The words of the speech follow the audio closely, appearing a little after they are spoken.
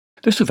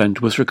This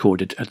event was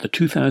recorded at the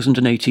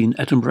 2018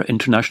 Edinburgh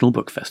International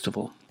Book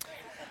Festival.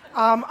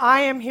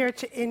 I am here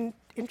to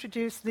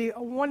introduce the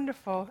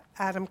wonderful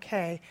Adam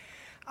Kay.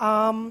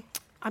 I'm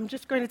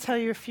just going to tell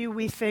you a few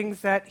wee things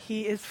that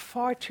he is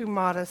far too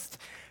modest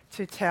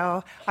to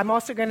tell. I'm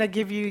also going to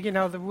give you,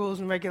 the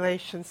rules and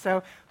regulations.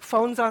 So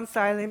phones on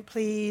silent,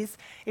 please.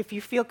 If you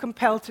feel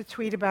compelled to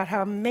tweet about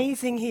how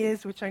amazing he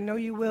is, which I know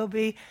you will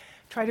be,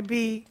 try to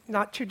be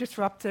not too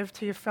disruptive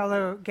to your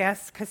fellow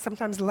guests, because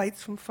sometimes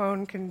lights from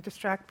phone can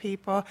distract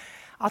people.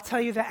 I'll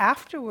tell you that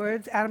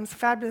afterwards, Adam's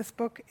fabulous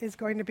book is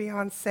going to be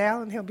on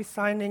sale, and he'll be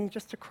signing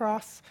just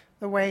across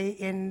the way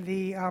in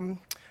the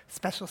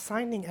special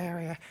signing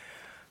area.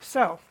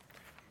 So,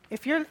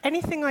 if you're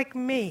anything like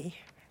me,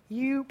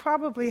 you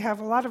probably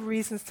have a lot of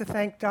reasons to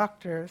thank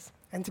doctors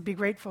and to be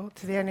grateful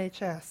to the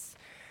NHS.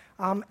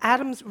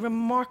 Adam's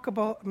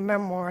remarkable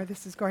memoir,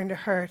 This Is Going to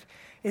Hurt,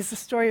 is the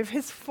story of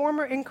his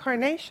former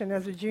incarnation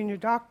as a junior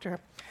doctor.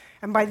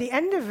 And by the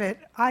end of it,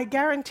 I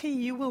guarantee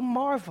you will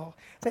marvel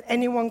that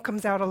anyone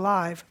comes out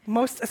alive,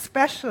 most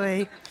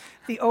especially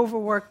the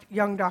overworked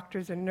young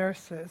doctors and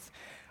nurses.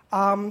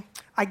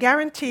 I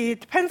guarantee, it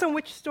depends on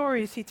which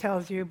stories he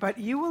tells you, but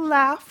you will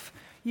laugh,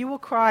 you will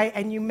cry,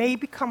 and you may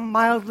become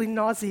mildly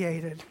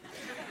nauseated.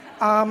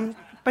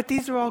 But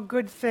these are all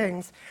good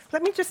things.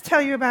 Let me just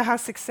tell you about how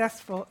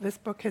successful this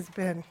book has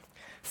been.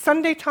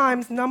 Sunday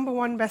Times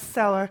 #1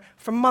 bestseller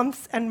for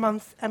months and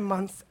months and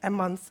months and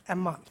months and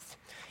months.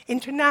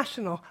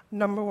 International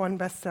 #1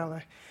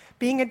 bestseller.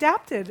 Being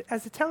adapted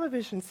as a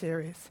television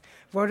series.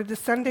 Voted the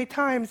Sunday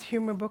Times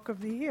Humor Book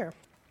of the Year.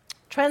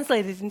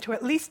 Translated into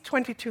at least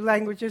 22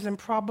 languages and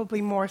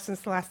probably more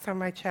since the last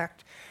time I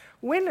checked.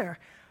 Winner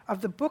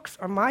of the Books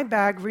Are My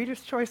Bag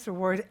Reader's Choice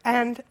Award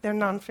and their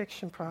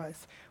nonfiction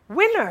prize.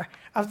 Winner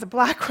of the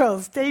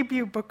Blackwell's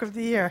debut Book of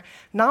the Year,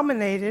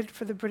 nominated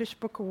for the British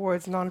Book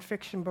Awards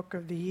Nonfiction Book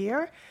of the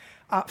Year,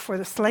 for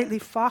the Slightly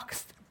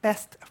Foxed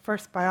Best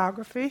First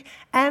Biography,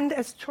 and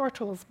as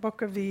Chortle's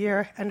Book of the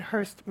Year and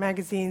Hearst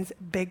Magazine's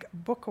Big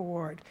Book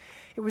Award.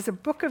 It was a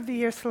Book of the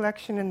Year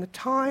selection in the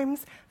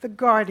Times, the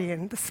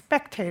Guardian, the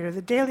Spectator,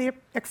 the Daily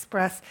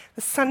Express,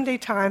 the Sunday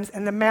Times,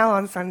 and the Mail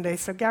on Sunday,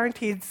 so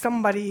guaranteed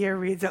somebody here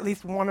reads at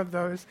least one of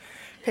those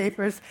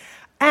papers.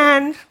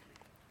 And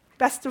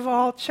best of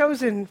all,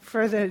 chosen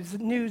for the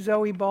new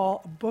Zoe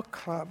Ball Book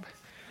Club.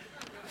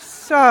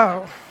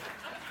 So,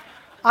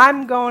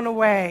 I'm going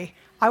away.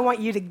 I want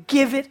you to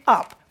give it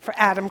up for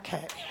Adam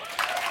Kay.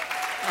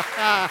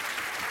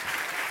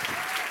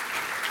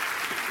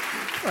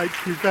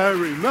 Thank you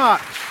very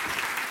much.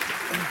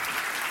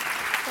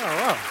 Oh,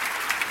 wow.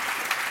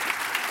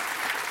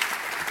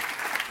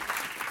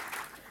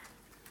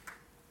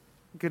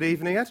 Good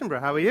evening,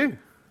 Edinburgh. How are you?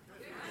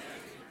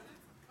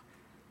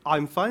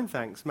 I'm fine,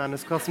 thanks.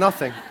 Manners cost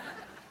nothing.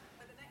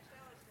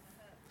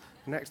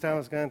 The next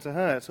hour's going to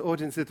hurt.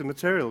 Audience of the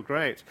material,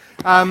 great.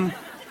 It's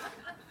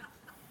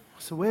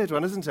a weird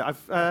one, isn't it?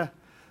 I've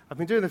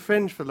been doing the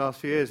Fringe for the last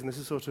few years, and this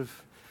is sort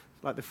of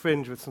like the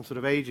Fringe with some sort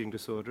of aging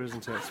disorder,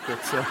 isn't it?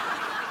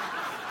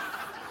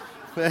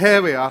 But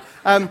here we are.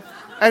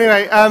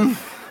 Anyway,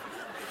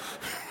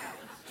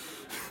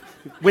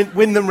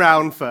 win them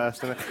round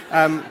first.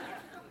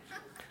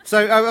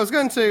 So I was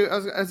going to.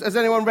 Has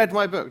anyone read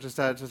my book? Just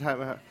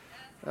have.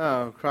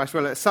 Oh Christ!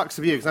 Well, it sucks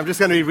for you because I'm just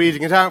going to be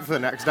reading it out for the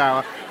next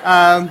hour.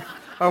 I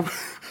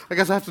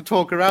guess I have to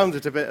talk around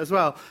it a bit as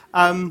well.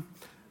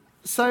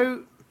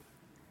 So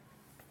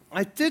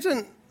I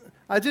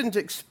didn't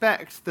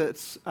expect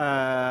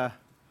that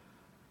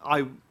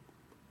I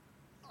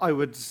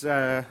would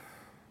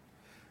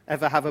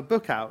ever have a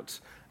book out,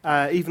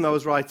 even though I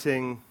was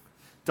writing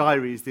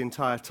diaries the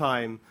entire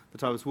time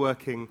that I was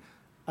working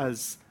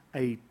as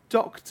a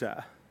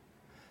doctor.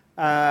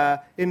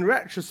 In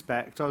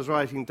retrospect, I was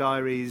writing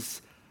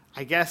diaries,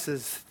 I guess,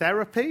 as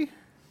therapy.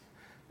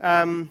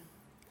 At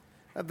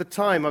the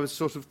time, I was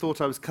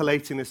thought I was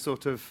collating this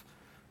sort of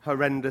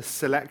horrendous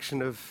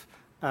selection of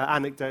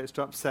anecdotes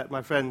to upset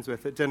my friends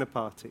with at dinner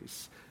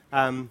parties.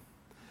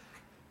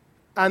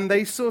 And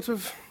they sort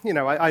of,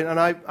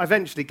 I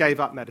eventually gave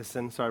up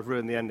medicine, so I've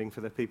ruined the ending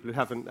for the people who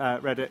haven't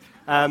read it.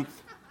 And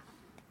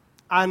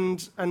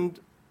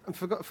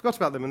forgot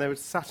about them, and they were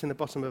sat in the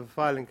bottom of a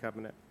filing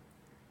cabinet.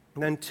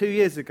 And then 2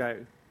 years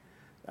ago,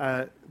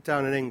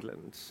 down in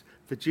England,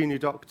 the junior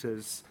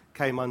doctors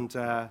came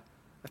under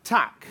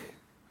attack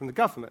from the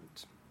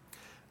government.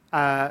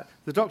 The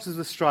doctors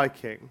were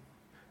striking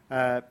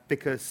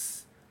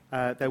because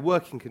their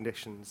working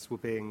conditions were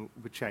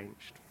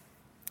changed.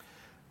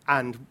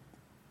 And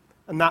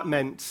that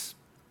meant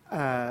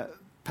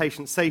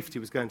patient safety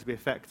was going to be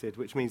affected,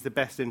 which means the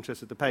best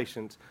interest of the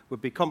patient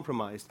would be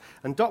compromised.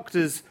 And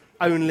doctors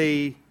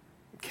only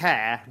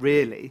care,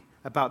 really,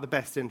 about the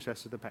best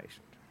interest of the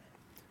patient.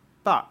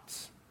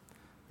 But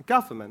the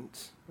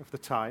government of the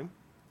time,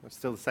 it's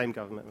still the same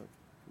government,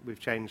 we've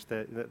changed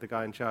the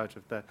guy in charge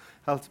of the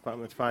health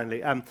department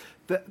finally,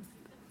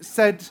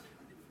 said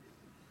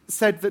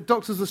that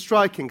doctors were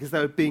striking because they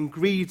were being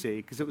greedy,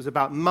 because it was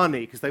about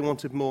money, because they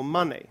wanted more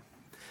money.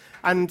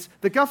 And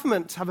the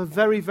government have a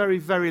very, very,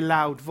 very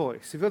loud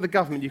voice. If you're the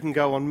government, you can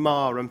go on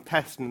Mar and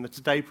Peston and the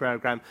Today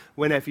programme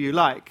whenever you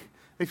like.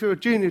 If you're a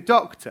junior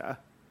doctor,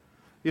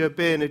 you're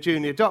being a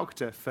junior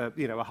doctor for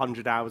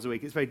 100 hours a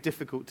week. It's very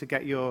difficult to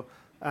get your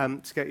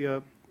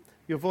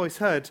voice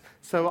heard.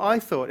 So I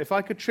thought if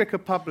I could trick a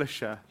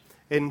publisher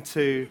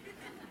into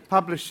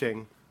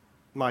publishing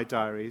my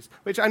diaries,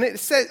 it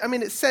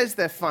says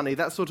they're funny.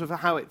 That's sort of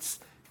how it's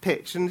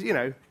pitched,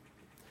 and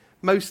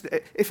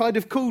if I'd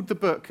have called the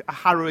book a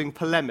harrowing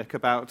polemic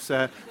about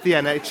the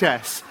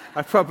NHS,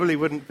 I probably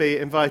wouldn't be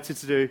invited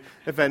to do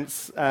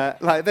events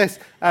like this.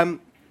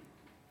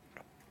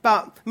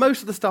 But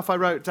most of the stuff I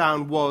wrote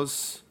down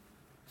was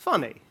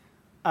funny,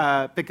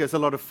 because a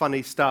lot of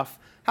funny stuff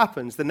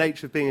happens. The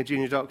nature of being a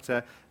junior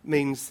doctor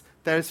means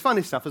there's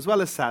funny stuff as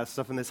well as sad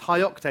stuff, and there's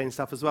high-octane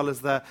stuff as well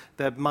as the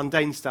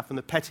mundane stuff and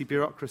the petty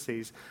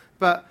bureaucracies.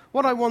 But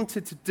what I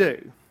wanted to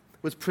do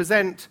was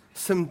present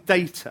some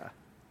data.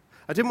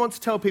 I didn't want to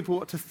tell people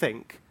what to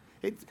think.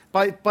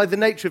 By the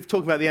nature of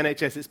talking about the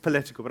NHS, it's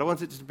political, but I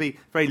wanted it to be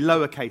very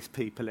lowercase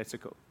p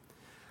political.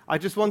 I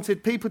just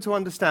wanted people to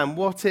understand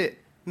what it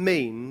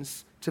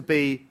means to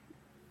be,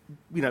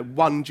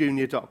 one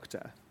junior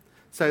doctor,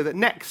 so that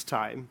next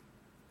time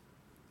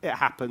it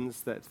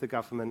happens that the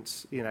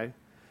government,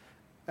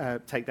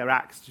 take their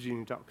axe to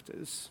junior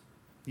doctors,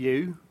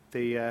 you,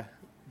 the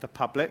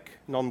public,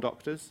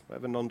 non-doctors,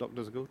 whatever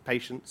non-doctors are called,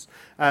 patients,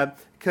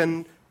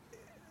 can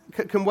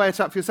weigh it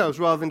up for yourselves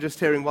rather than just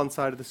hearing one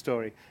side of the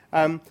story.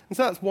 And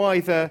so that's why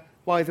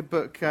the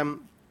book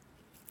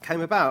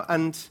came about.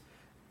 And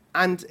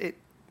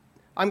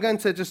I'm going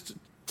to just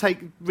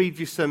read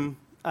you some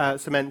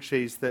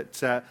entries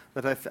that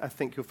I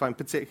think you'll find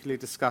particularly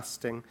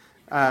disgusting,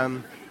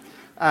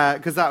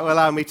 because that will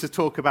allow me to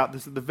talk about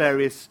the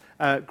various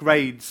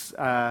grades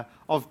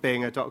of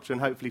being a doctor,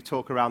 and hopefully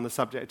talk around the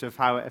subject of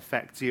how it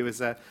affects you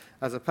as a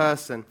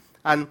person.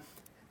 And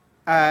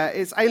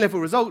it's A-level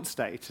results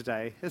day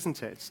today,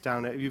 isn't it?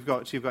 Down at, you've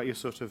got your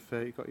sort of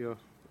you've got your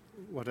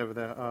whatever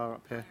there are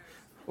up here,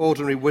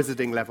 ordinary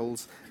wizarding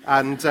levels,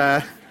 and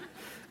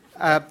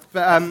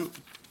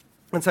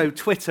so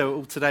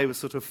Twitter today was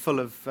sort of full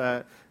of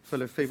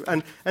people,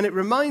 and it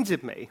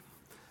reminded me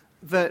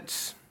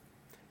that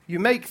you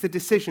make the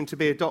decision to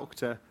be a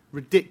doctor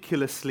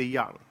ridiculously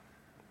young.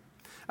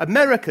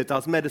 America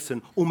does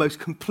medicine almost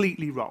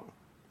completely wrong.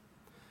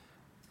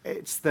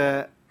 It's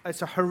a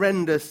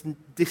horrendous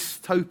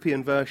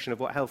dystopian version of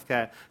what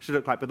healthcare should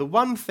look like. But the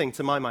one thing,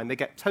 to my mind, they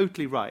get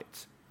totally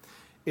right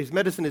is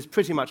medicine is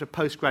pretty much a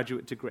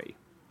postgraduate degree.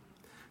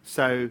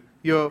 So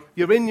you're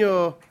in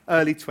your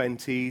early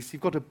 20s,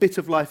 you've got a bit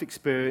of life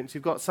experience,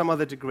 you've got some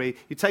other degree,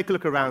 you take a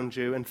look around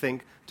you and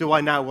think, do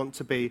I now want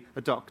to be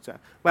a doctor?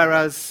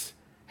 Whereas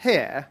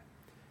here,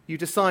 you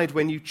decide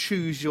when you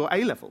choose your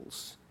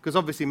A-levels, because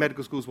obviously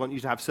medical schools want you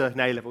to have certain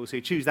A-levels, so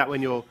you choose that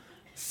when you're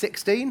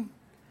 16.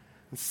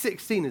 And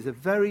 16 is a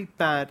very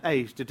bad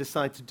age to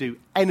decide to do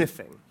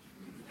anything,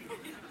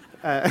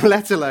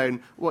 let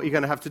alone what you're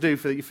going to have to do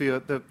for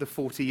the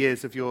 40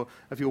 years of your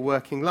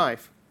working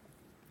life.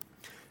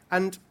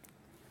 And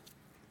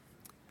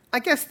I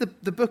guess the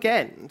book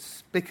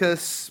ends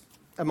because,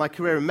 and my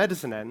career in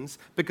medicine ends,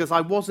 because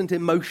I wasn't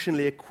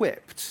emotionally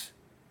equipped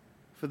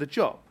for the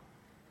job.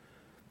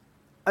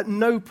 At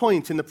no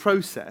point in the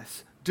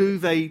process do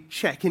they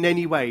check in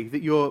any way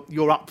that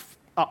you're up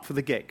for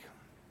the gig.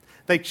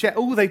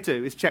 All they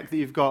do is check that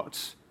you've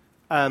got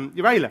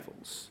your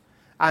A-levels.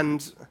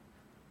 And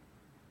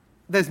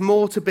there's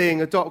more to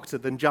being a doctor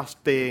than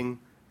just being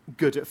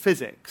good at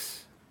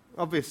physics.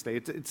 Obviously,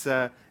 it's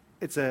a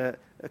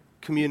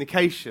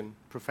communication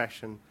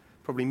profession,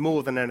 probably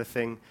more than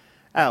anything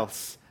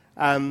else.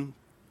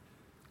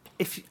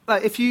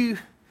 If you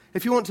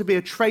want to be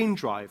a train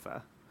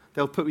driver,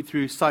 they'll put you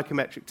through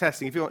psychometric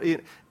testing. If you're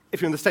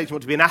in the States, you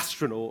want to be an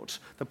astronaut,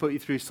 they'll put you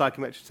through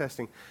psychometric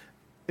testing.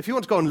 If you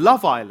want to go on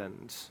Love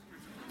Island,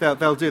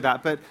 they'll do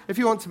that. But if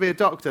you want to be a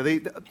doctor,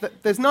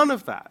 there's none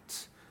of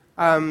that.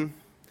 And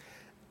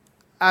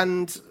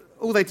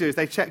all they do is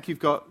they check you've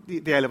got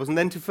the A-levels, and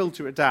then to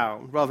filter it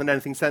down, rather than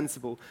anything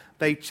sensible,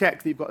 they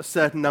check that you've got a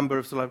certain number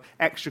of sort of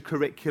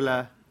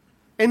extracurricular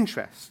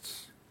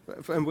interests,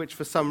 which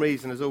for some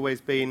reason has always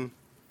been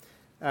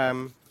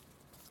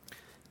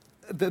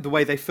the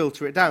way they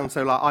filter it down.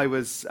 So like I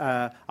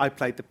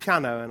played the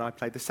piano and I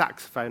played the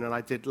saxophone and I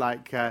did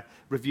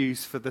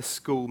reviews for the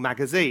school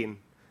magazine.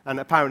 And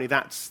apparently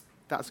that's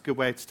a good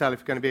way to tell if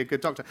you're going to be a good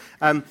doctor.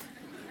 And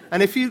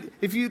if you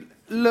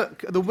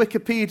look at the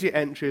Wikipedia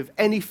entry of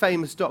any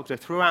famous doctor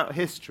throughout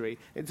history,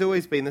 it's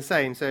always been the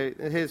same. So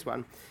here's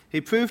one.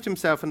 He proved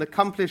himself an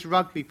accomplished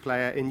rugby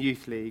player in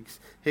youth leagues.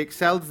 He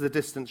excelled as a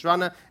distance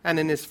runner, and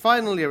in his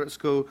final year at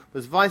school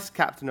was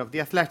vice-captain of the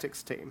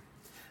athletics team.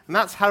 And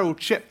that's Harold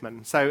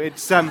Chipman, so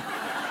it's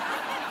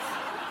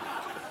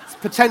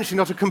potentially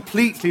not a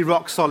completely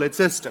rock-solid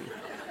system.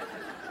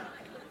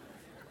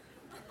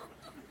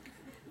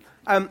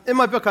 In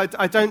my book,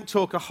 I don't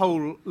talk a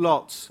whole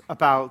lot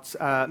about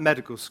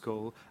medical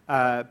school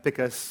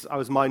because I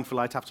was mindful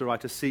I'd have to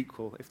write a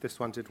sequel if this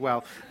one did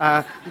well.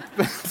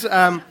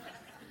 So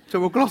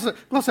we'll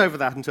gloss over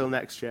that until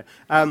next year.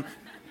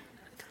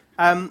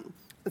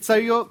 So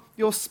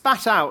you're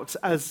spat out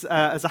as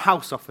a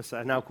house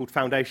officer, now called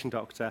foundation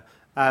doctor,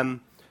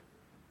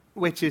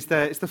 which is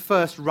it's the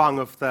first rung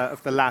of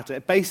the ladder.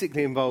 It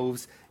basically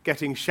involves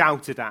getting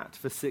shouted at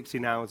for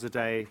 16 hours a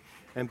day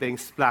and being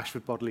splashed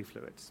with bodily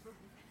fluids.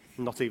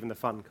 Not even the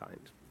fun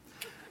kind.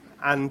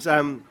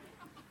 And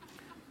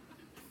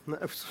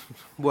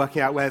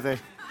working out where the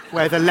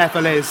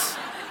level is.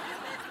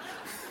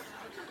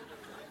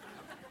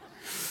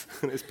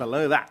 It's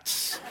below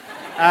that.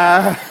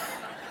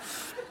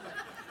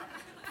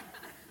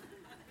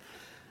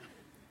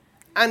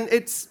 And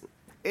it's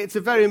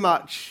a very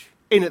much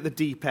in at the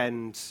deep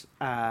end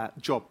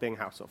job being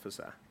house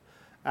officer.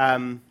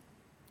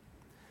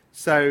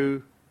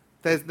 So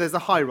there's a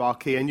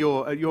hierarchy, and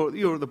you're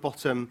at the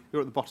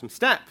bottom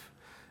step.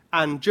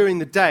 And during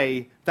the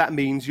day, that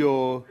means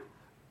you're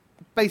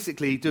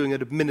basically doing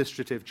an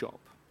administrative job.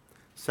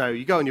 So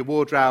you go on your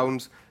ward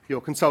round,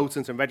 your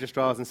consultants and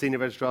registrars and senior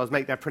registrars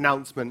make their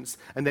pronouncements,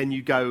 and then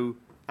you go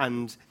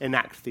and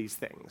enact these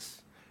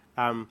things.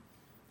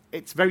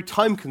 It's very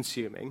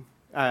time-consuming.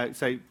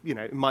 So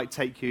it might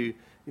take you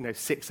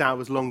 6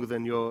 hours longer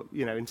than your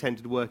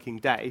intended working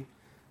day,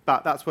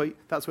 but that's what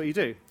you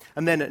do.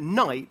 And then at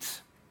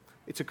night,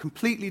 it's a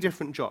completely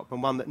different job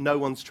and one that no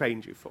one's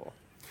trained you for.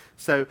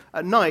 So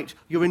at night,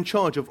 you're in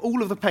charge of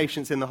all of the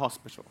patients in the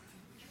hospital,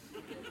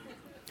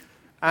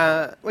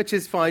 which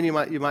is fine, you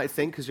might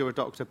think, because you're a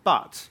doctor.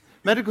 But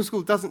medical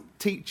school doesn't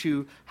teach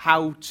you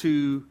how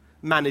to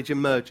manage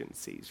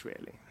emergencies,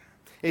 really.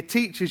 It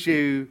teaches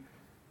you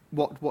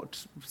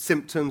what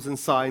symptoms and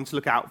signs to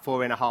look out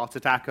for in a heart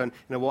attack, and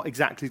what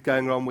exactly is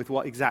going on with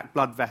what exact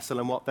blood vessel,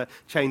 and what the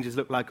changes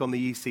look like on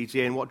the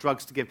ECG, and what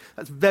drugs to give.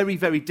 That's very,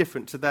 very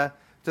different to the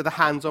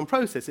hands-on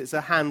process. It's a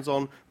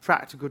hands-on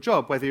practical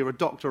job. Whether you're a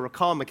doctor or a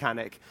car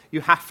mechanic,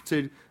 you have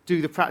to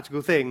do the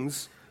practical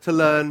things to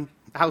learn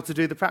how to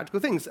do the practical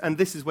things, and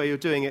this is where you're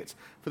doing it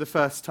for the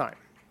first time.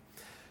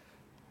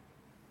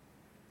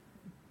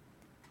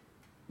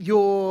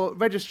 Your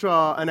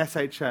registrar and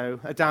SHO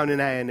are down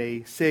in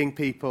A&E seeing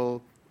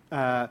people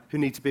who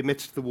need to be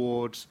admitted to the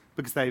ward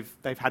because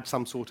they've had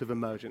some sort of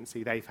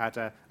emergency. They've had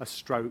a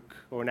stroke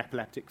or an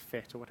epileptic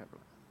fit or whatever.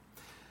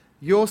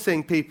 You're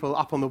seeing people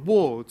up on the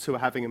wards who are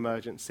having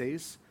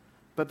emergencies,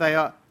 but they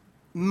are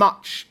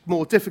much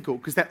more difficult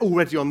because they're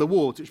already on the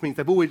wards, which means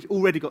they've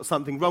already got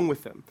something wrong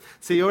with them.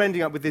 So you're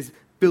ending up with this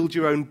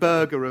build-your-own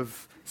burger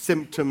of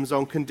symptoms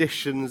on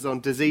conditions,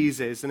 on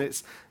diseases, and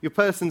it's your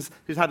person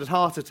who's had a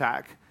heart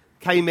attack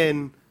came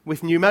in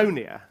with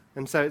pneumonia,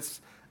 and so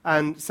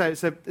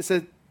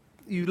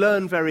you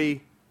learn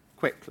very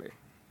quickly.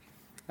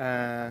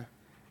 And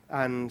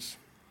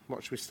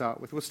what should we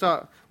start with? We'll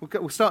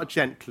start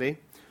gently.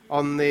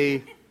 On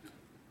the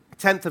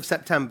 10th of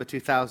September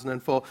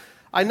 2004,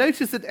 I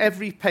noticed that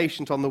every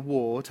patient on the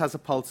ward has a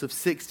pulse of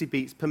 60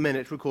 beats per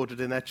minute recorded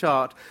in their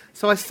chart,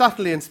 so I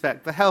subtly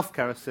inspect the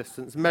healthcare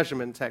assistant's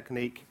measurement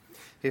technique.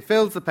 He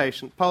feels the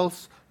patient's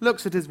pulse,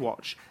 looks at his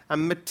watch,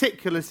 and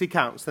meticulously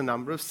counts the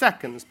number of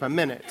seconds per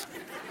minute.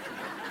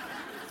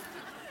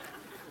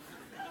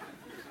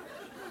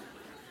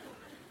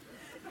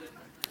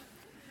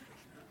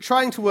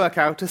 Trying to work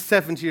out a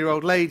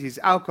 70-year-old lady's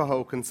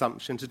alcohol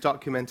consumption to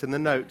document in the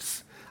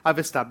notes, I've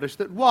established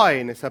that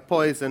wine is her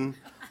poison.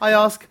 I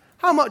ask,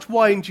 how much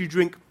wine do you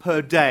drink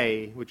per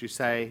day, would you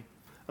say?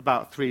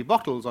 About 3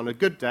 bottles on a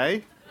good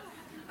day.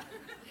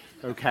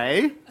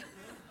 Okay.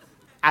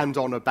 And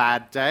on a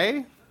bad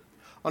day?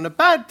 On a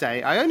bad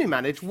day, I only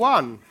manage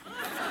 1.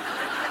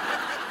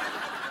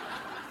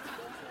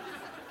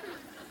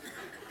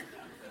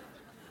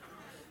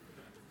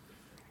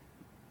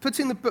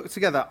 Putting the book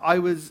together, I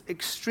was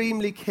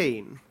extremely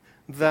keen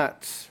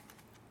that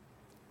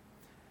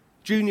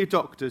junior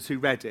doctors who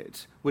read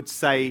it would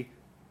say,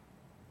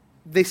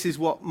 this is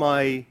what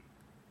my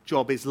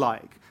job is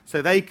like.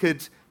 So they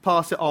could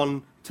pass it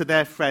on to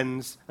their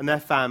friends and their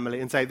family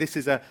and say, this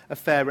is a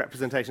fair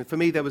representation. For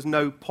me, there was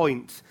no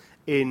point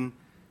in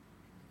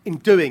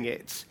doing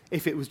it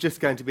if it was just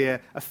going to be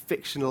a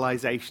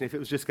fictionalization, if it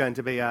was just going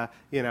to be a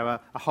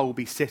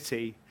Holby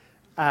City.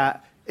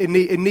 It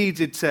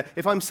needed to,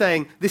 if I'm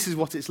saying this is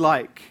what it's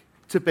like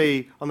to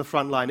be on the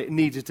front line, it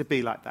needed to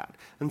be like that.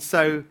 And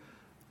so,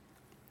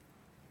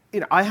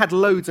 I had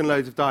loads and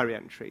loads of diary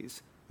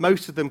entries.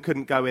 Most of them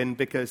couldn't go in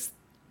because,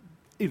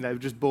 they were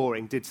just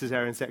boring. Did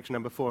cesarean section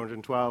number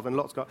 412, and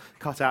lots got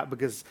cut out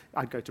because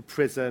I'd go to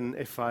prison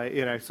if I,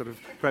 sort of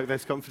broke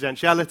those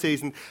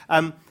confidentialities.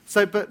 And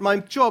but my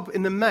job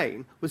in the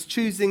main was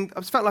choosing. I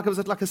felt like I was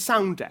at like a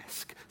sound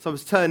desk, so I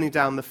was turning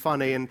down the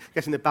funny and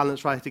getting the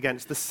balance right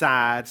against the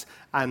sad,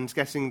 and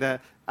getting the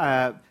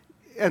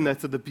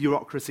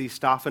bureaucracy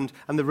stuff and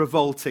the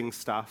revolting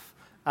stuff.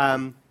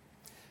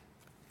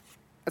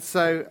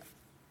 So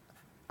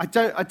I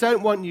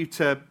don't want you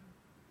to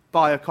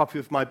buy a copy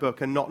of my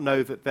book and not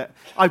know that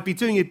I'd be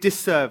doing a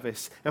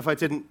disservice if I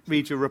didn't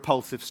read you a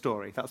repulsive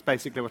story. That's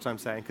basically what I'm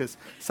saying, because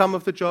some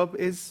of the job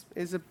is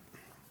a...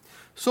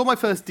 Saw my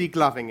first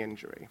degloving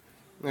injury.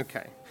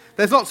 Okay.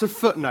 There's lots of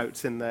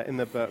footnotes in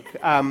the book,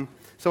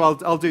 so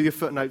I'll do your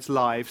footnotes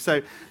live.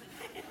 So,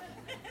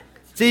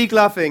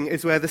 degloving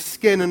is where the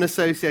skin and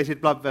associated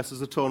blood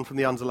vessels are torn from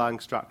the underlying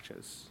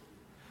structures.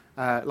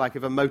 Like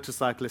if a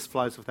motorcyclist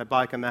flies off their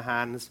bike and their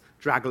hands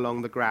drag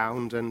along the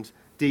ground, and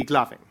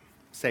degloving.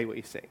 Say what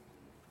you see.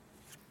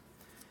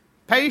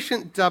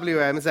 Patient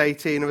WM is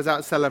 18 and was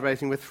out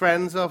celebrating with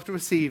friends after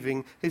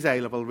receiving his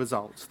A-level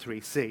results,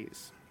 3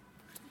 Cs.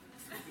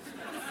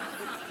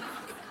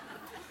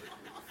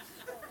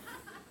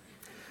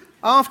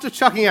 After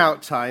chucking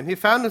out time, he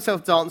found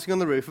himself dancing on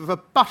the roof of a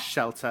bus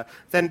shelter,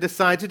 then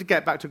decided to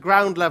get back to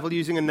ground level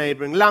using a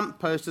neighbouring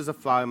lamppost as a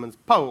fireman's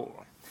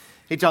pole.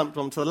 He jumped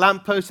onto the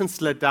lamppost and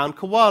slid down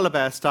koala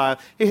bear style.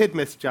 He had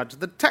misjudged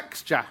the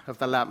texture of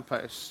the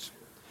lamppost,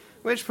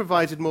 which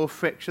provided more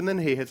friction than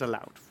he had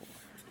allowed for.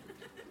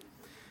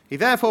 He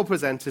therefore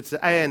presented to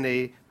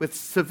A&E with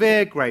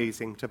severe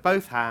grazing to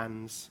both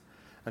hands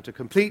and to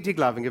complete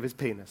degloving of his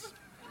penis.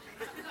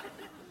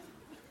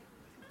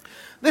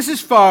 This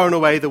is far and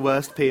away the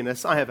worst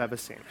penis I have ever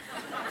seen.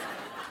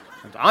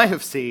 And I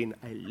have seen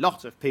a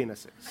lot of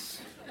penises.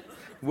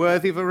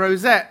 Worthy of a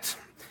rosette.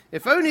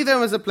 If only there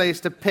was a place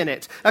to pin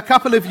it. A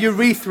couple of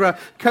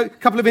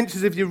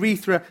inches of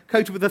urethra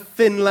coated with a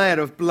thin layer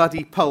of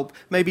bloody pulp,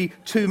 maybe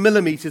 2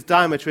 millimeters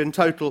diameter in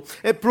total.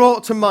 It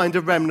brought to mind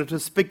a remnant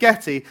of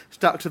spaghetti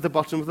stuck to the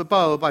bottom of the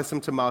bowl by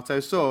some tomato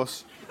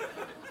sauce.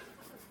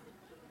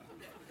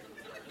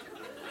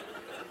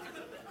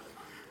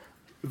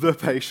 The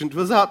patient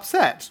was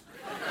upset.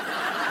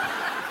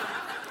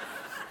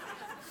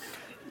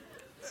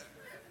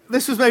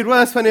 This was made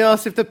worse when he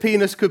asked if the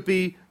penis could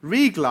be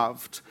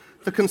regloved.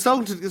 The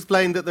consultant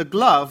explained that the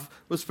glove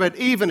was spread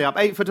evenly up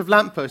 8 foot of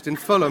lamppost in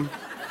Fulham.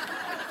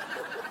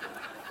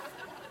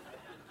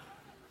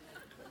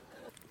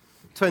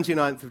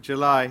 29th of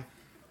July.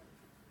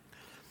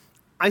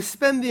 I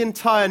spend the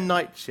entire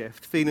night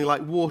shift feeling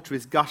like water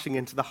is gushing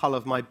into the hull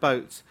of my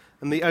boat,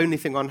 and the only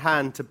thing on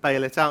hand to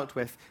bail it out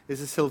with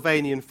is a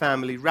Sylvanian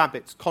family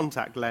rabbit's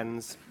contact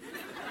lens.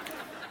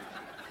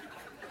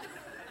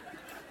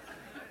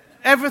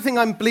 Everything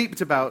I'm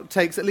bleeped about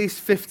takes at least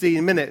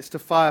 15 minutes to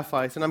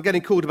firefight, and I'm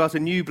getting called about a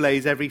new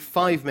blaze every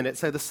 5 minutes,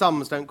 so the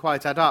sums don't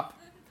quite add up.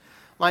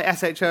 My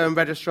SHO and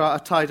registrar are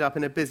tied up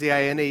in a busy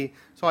A&E,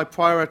 so I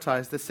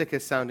prioritise the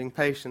sickest-sounding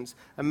patients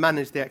and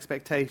manage the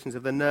expectations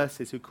of the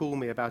nurses who call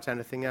me about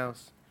anything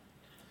else.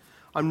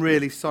 I'm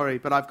really sorry,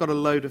 but I've got a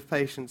load of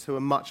patients who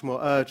are much more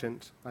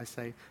urgent, I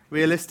say.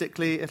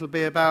 Realistically, it'll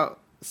be about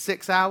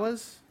 6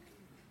 hours.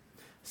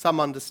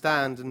 Some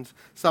understand, and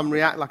some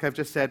react like I've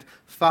just said,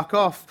 fuck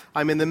off,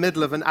 I'm in the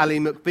middle of an Ally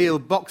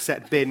McBeal box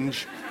set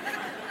binge.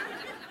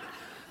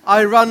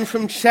 I run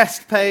from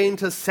chest pain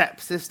to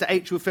sepsis to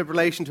atrial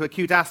fibrillation to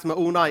acute asthma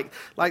all night,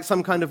 like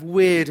some kind of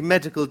weird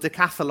medical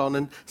decathlon,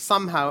 and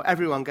somehow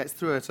everyone gets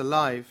through it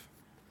alive.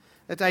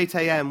 At 8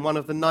 a.m, one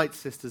of the night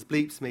sisters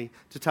bleeps me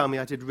to tell me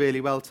I did really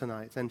well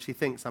tonight, and she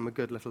thinks I'm a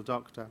good little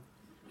doctor.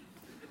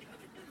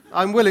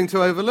 I'm willing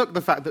to overlook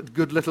the fact that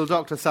good little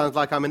doctor sounds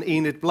like I'm an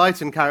Enid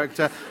Blyton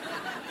character,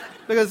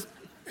 because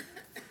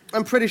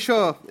I'm pretty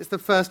sure it's the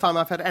first time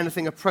I've had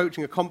anything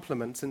approaching a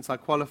compliment since I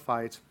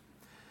qualified.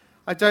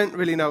 I don't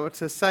really know what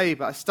to say,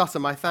 but I stutter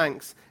my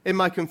thanks. In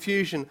my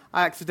confusion,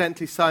 I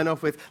accidentally sign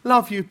off with,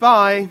 "Love you,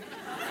 bye."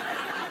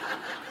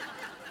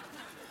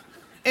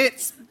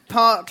 It's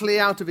partly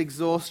out of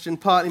exhaustion,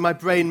 partly my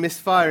brain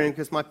misfiring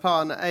because my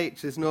partner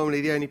H is normally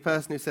the only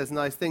person who says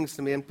nice things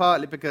to me, and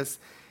partly because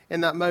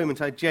in that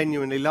moment I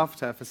genuinely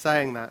loved her for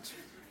saying that.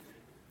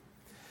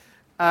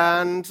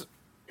 And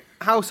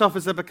house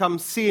officer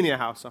becomes senior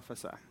house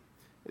officer.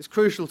 It's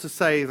crucial to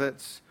say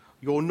that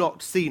you're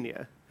not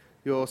senior.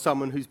 You're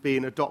someone who's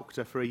been a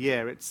doctor for a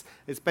year. It's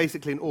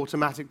basically an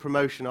automatic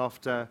promotion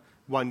after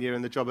 1 year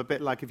in the job, a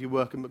bit like if you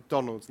work at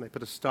McDonald's and they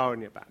put a star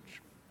on your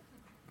badge.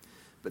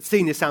 But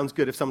senior sounds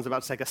good if someone's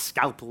about to take a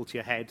scalpel to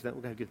your head. That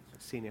will go good,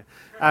 senior.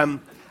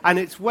 And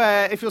it's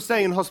where, if you're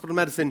staying in hospital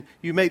medicine,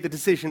 you make the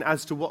decision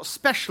as to what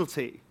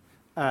specialty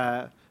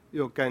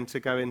you're going to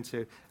go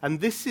into.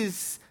 And this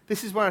is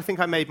where I think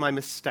I made my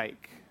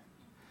mistake.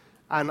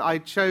 And I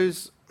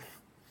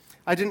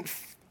didn't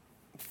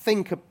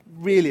think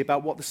really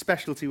about what the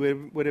specialty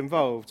would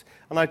involve.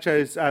 And I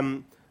chose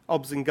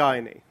obs and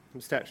gynae,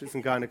 obstetrics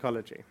and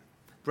gynecology.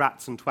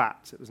 Brats and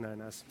twats, it was known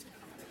as.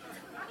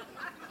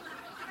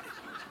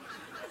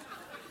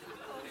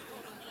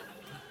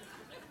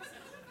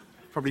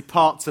 Probably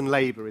parts and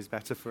labour is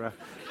better for a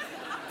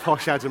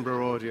posh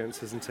Edinburgh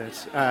audience, isn't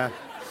it?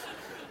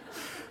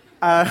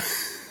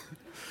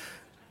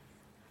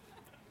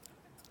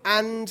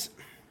 And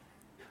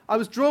I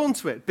was drawn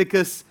to it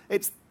because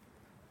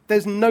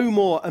there's no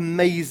more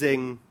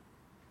amazing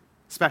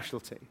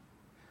specialty.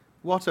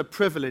 What a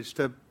privilege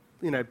to,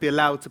 be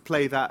allowed to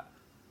play that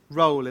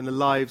role in the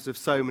lives of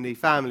so many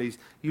families.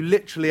 You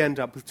literally end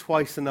up with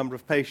twice the number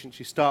of patients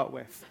you start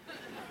with.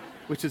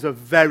 which is a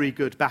very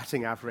good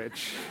batting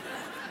average.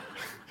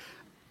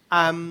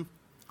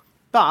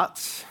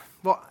 But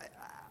what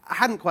I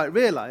hadn't quite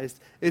realised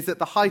is that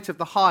the height of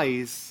the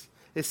highs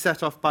is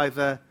set off by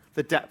the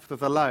depth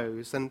of the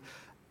lows. And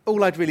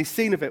all I'd really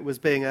seen of it was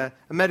being a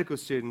medical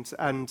student,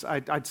 and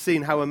I'd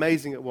seen how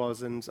amazing it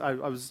was, and I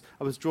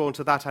was drawn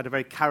to that. I had a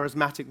very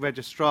charismatic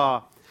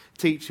registrar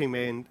teaching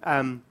me,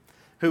 and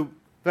who,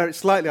 very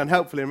slightly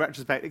unhelpfully in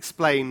retrospect,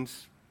 explained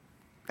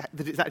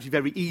that it's actually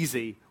very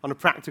easy on a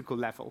practical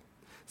level.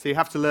 So you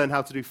have to learn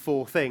how to do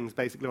 4 things,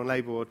 basically, on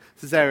labour ward.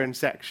 Caesarean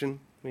section,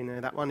 we know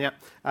that one, yeah.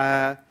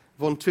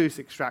 Ventouse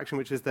extraction,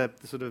 which is the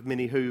sort of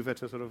mini Hoover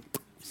to sort of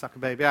suck a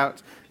baby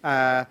out.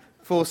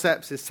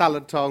 Forceps is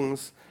salad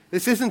tongs.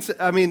 This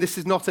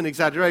is not an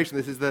exaggeration.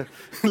 This is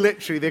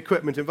literally the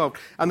equipment involved.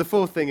 And the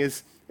 4th thing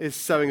is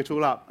sewing it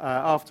all up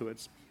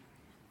afterwards.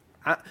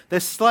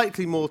 There's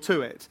slightly more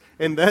to it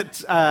in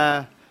that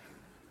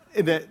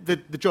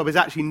the job is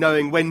actually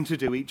knowing when to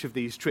do each of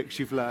these tricks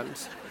you've learned.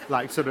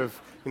 Like sort of,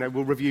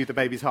 we'll review the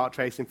baby's heart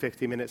rate in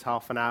 50 minutes,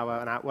 half an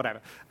hour, whatever.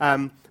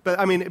 But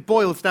I mean, it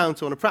boils down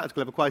to, on a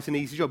practical level, quite an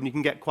easy job, and you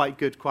can get quite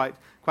good quite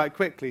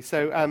quickly.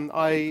 So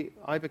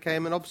I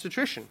became an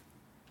obstetrician.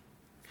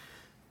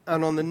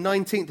 And on the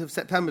 19th of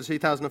September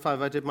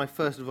 2005, I did my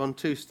first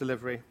ventouse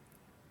delivery.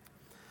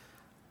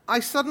 I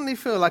suddenly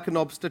feel like an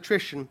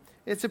obstetrician.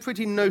 It's a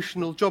pretty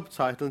notional job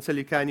title until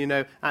you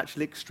can,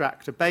 actually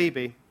extract a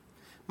baby.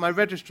 My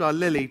registrar,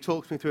 Lily,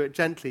 talks me through it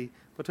gently,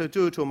 but I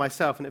do it all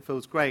myself, and it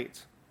feels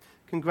great.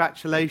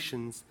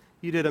 Congratulations,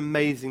 you did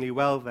amazingly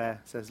well there,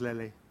 says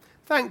Lily.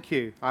 Thank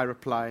you, I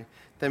reply,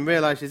 then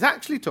realise she's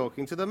actually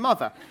talking to the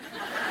mother.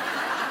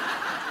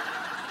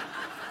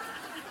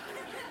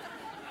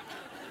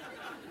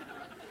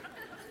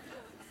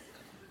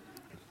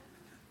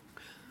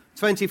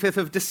 25th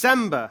of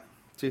December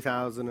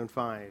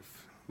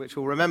 2005, which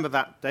we'll remember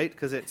that date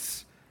because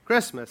it's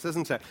Christmas,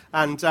 isn't it?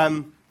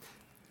 And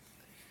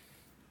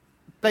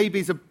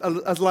babies are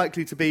as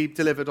likely to be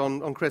delivered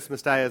on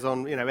Christmas Day as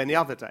on any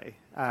other day.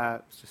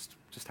 It's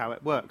just how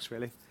it works,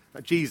 really.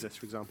 Like Jesus,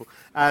 for example.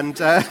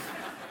 And and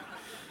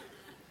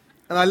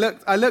I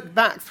looked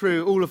back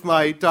through all of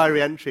my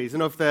diary entries,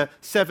 and of the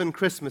 7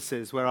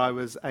 Christmases where I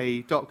was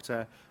a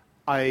doctor,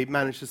 I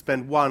managed to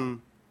spend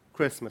 1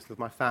 Christmas with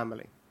my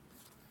family.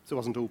 So it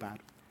wasn't all bad.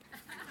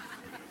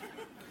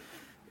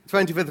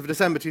 25th of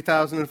December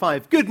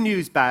 2005. Good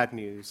news, bad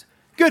news.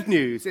 Good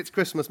news, it's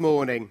Christmas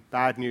morning.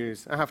 Bad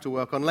news, I have to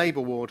work on labour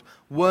ward.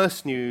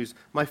 Worse news,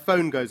 my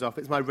phone goes off.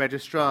 It's my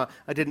registrar.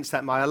 I didn't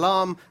set my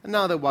alarm, and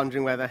now they're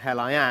wondering where the hell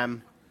I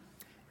am.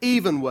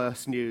 Even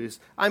worse news,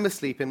 I'm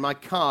asleep in my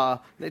car,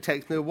 and it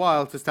takes me a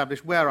while to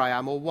establish where I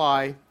am or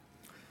why.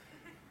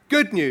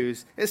 Good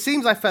news, it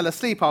seems I fell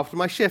asleep after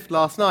my shift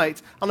last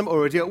night, and I'm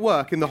already at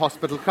work in the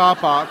hospital car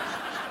park.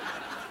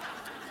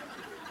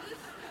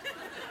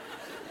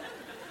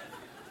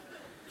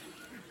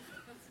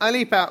 I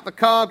leap out the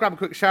car, grab a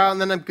quick shower, and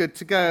then I'm good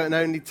to go, and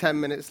only 10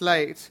 minutes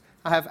late.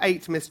 I have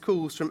 8 missed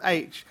calls from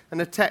H and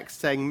a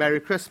text saying, Merry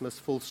Christmas,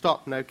 full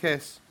stop, no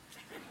kiss.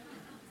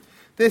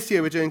 This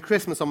year we're doing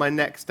Christmas on my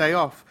next day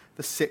off,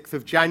 the 6th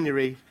of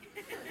January.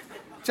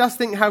 Just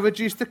think how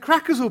reduced the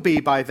crackers will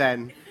be by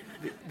then.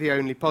 The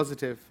only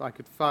positive I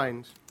could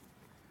find.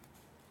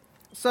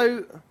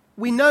 So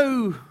we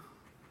know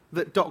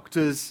that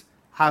doctors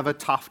have a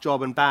tough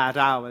job and bad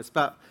hours,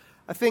 but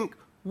I think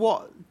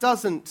what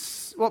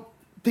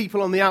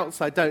people on the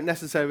outside don't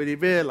necessarily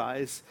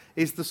realise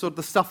is the sort of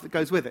the stuff that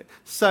goes with it.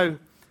 So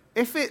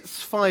if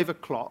it's 5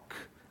 o'clock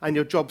and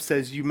your job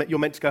says you're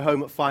meant to go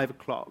home at 5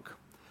 o'clock,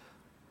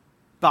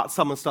 but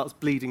someone starts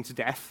bleeding to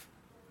death,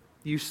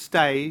 you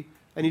stay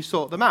and you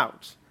sort them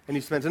out. And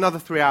you spend another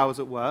 3 hours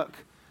at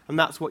work, and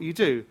that's what you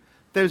do.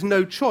 There's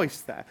no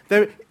choice there.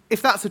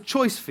 If that's a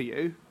choice for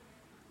you,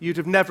 you'd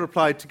have never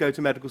applied to go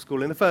to medical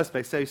school in the first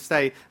place, so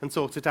stay and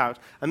sort it out.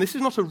 And this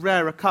is not a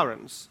rare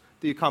occurrence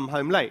that you come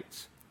home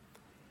late.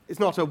 It's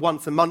not a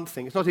once-a-month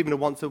thing. It's not even a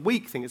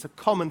once-a-week thing. It's a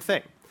common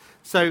thing.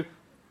 So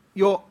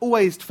you're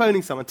always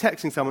phoning someone,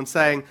 texting someone,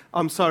 saying,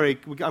 I'm sorry,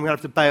 I'm going to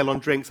have to bail on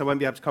drinks. I won't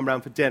be able to come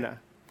round for dinner.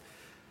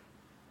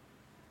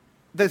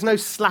 There's no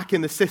slack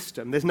in the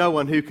system. There's no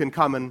one who can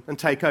come and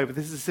take over.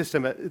 This is a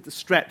system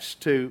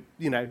stretched to,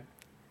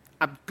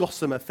 a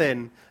gossamer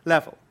thin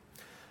level.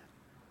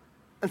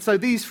 And so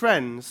these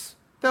friends,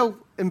 they'll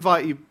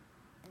invite you,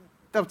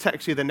 they'll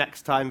text you the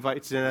next time, invite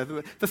you to dinner.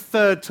 The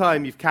 3rd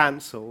time you've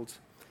cancelled,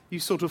 you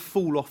sort of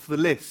fall off the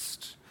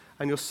list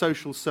and your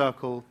social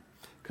circle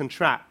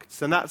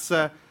contracts. And that's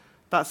a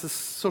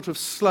sort of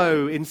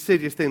slow,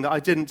 insidious thing that I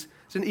didn't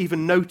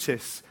even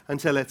notice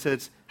until it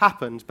had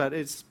happened. But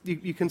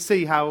you can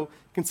see how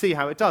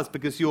it does,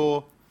 because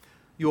your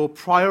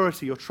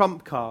priority, your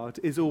trump card,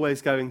 is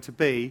always going to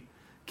be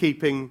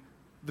keeping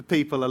the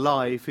people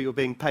alive who you're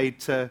being paid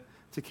to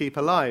keep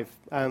alive,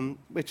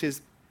 which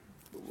is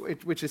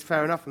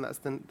fair enough, and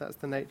that's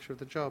the nature of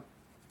the job.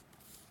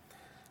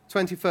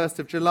 21st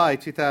of July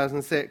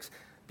 2006,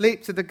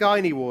 bleep to the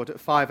gynae ward at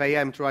 5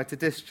 a.m. to write a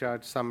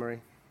discharge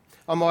summary.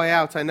 On my way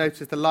out, I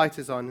noticed the light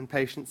is on in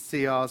patient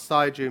CR's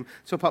side room,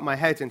 so I put my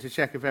head in to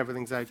check if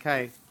everything's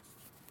okay.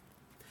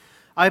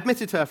 I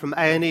admitted her from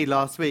A&E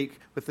last week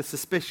with the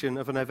suspicion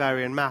of an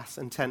ovarian mass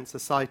and tense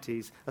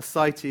ascites.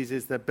 Ascites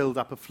is the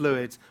build-up of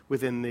fluid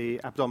within the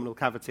abdominal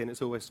cavity, and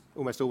it's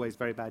almost always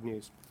very bad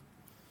news.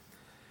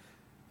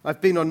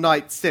 I've been on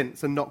nights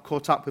since and not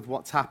caught up with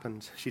what's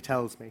happened, she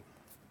tells me.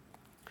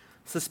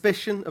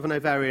 Suspicion of an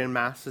ovarian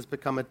mass has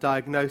become a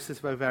diagnosis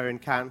of ovarian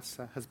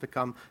cancer, has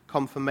become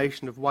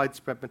confirmation of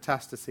widespread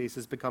metastases,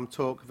 has become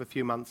talk of a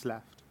few months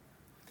left.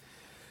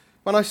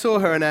 When I saw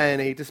her in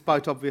A&E,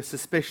 despite obvious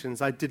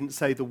suspicions, I didn't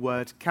say the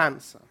word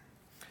cancer.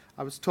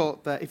 I was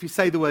taught that if you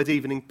say the word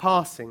even in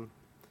passing,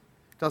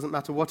 it doesn't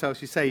matter what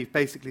else you say, you've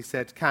basically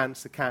said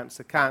cancer,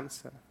 cancer,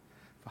 cancer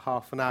for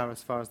half an hour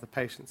as far as the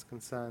patient's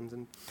concerned.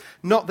 And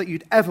not that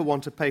you'd ever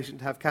want a patient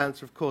to have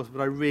cancer, of course,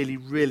 but I really,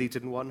 really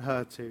didn't want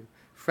her to.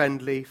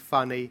 Friendly,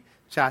 funny,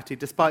 chatty,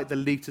 despite the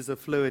litres of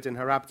fluid in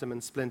her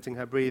abdomen splinting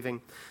her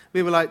breathing.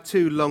 We were like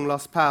two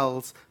long-lost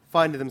pals,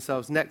 finding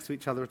themselves next to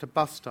each other at a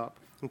bus stop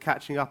and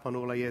catching up on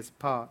all our years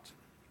apart.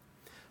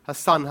 Her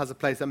son has a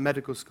place at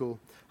medical school.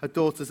 Her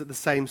daughter's at the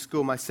same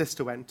school my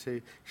sister went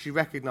to. She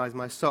recognised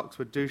my socks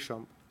were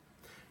Duchamp.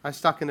 I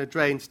stuck in a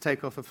drain to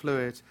take off her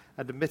fluid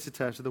and admitted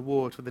her to the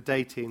ward for the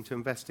day team to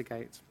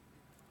investigate.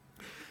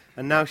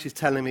 And now she's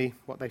telling me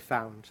what they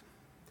found.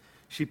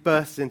 She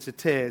bursts into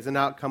tears, and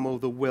out come all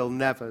the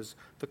will-nevers,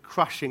 the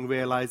crushing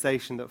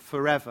realisation that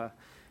forever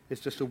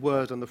is just a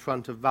word on the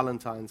front of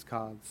Valentine's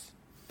cards.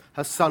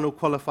 Her son will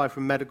qualify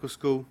from medical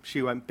school,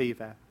 she won't be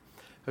there.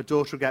 Her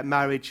daughter will get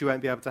married, she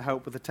won't be able to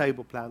help with the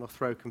table plan or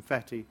throw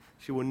confetti.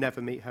 She will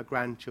never meet her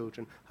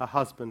grandchildren. Her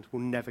husband will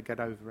never get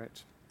over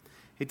it.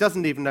 He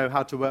doesn't even know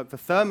how to work the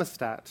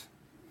thermostat.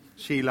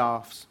 She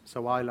laughs,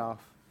 so I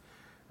laugh.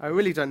 I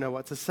really don't know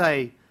what to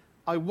say.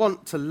 I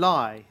want to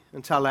lie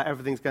and tell her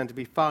everything's going to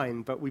be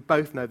fine, but we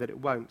both know that it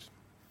won't.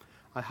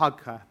 I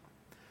hug her.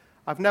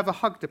 I've never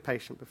hugged a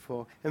patient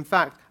before. In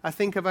fact, I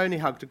think I've only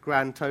hugged a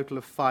grand total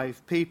of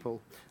 5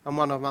 people, and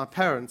one of my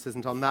parents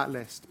isn't on that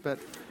list, but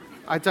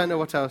I don't know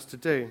what else to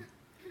do.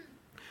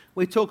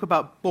 We talk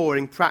about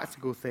boring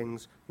practical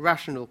things,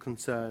 rational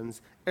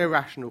concerns,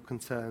 irrational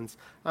concerns,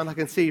 and I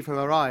can see from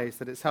her eyes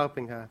that it's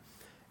helping her.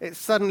 It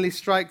suddenly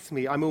strikes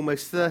me I'm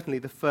almost certainly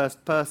the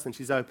first person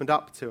she's opened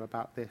up to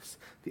about this,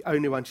 the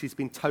only one she's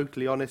been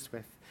totally honest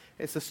with.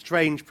 It's a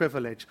strange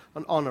privilege,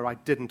 an honour I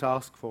didn't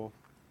ask for.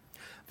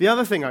 The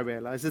other thing I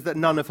realise is that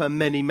none of her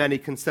many, many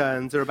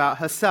concerns are about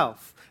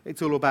herself.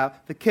 It's all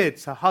about the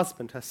kids, her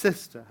husband, her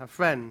sister, her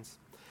friends.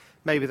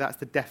 Maybe that's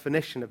the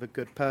definition of a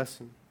good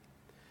person.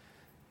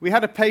 We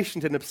had a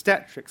patient in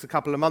obstetrics a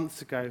couple of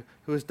months ago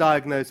who was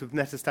diagnosed with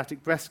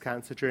metastatic breast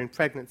cancer during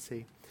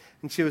pregnancy,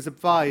 and she was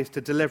advised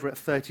to deliver at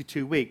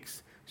 32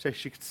 weeks so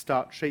she could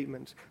start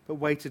treatment, but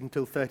waited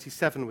until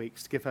 37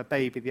 weeks to give her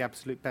baby the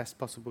absolute best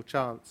possible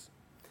chance.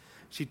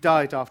 She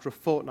died after a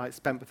fortnight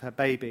spent with her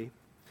baby.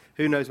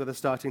 Who knows whether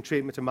starting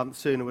treatment a month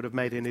sooner would have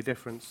made any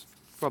difference?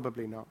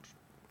 Probably not.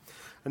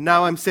 And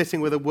now I'm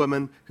sitting with a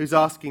woman who's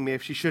asking me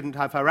if she shouldn't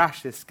have her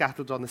ashes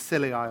scattered on the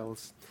Scilly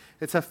Isles.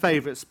 It's her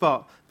favourite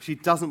spot, but she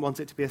doesn't want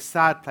it to be a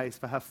sad place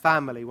for her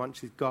family once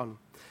she's gone.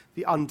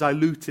 The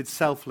undiluted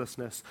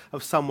selflessness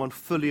of someone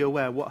fully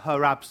aware what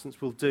her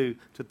absence will do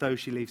to those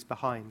she leaves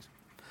behind.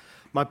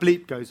 My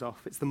bleep goes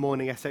off. It's the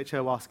morning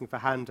SHO asking for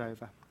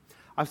handover.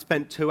 I've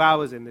spent 2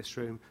 hours in this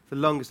room, the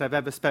longest I've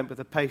ever spent with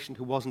a patient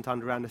who wasn't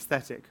under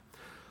anaesthetic.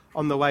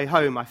 On the way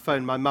home, I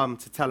phoned my mum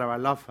to tell her I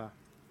love her.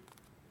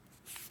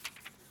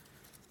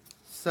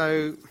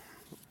 So,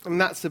 and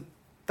that's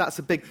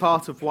a big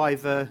part of why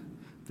the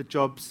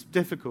job's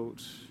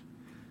difficult.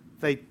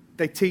 They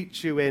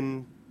teach you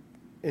in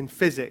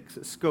physics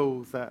at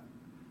school that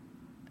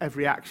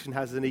every action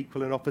has an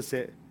equal and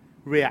opposite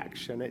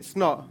reaction. It's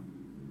not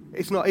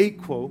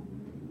equal,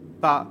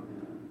 but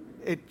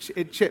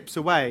it chips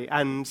away,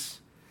 and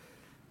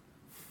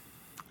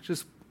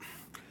just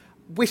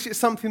wish it's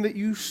something that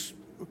you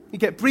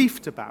get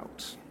briefed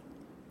about.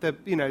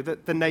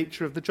 The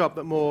nature of the job,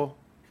 that more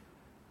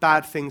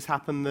bad things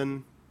happen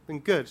than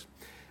good.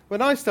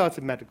 When I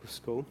started medical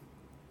school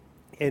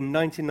in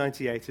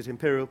 1998 at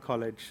Imperial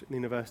College at the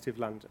University of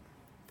London,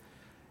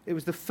 it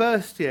was the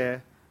first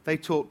year they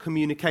taught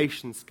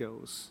communication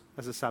skills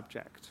as a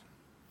subject.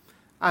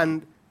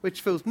 And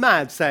which feels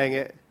mad saying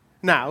it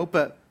now,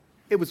 but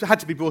it had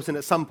to be brought in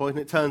at some point,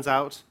 and it turns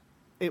out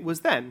it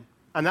was then.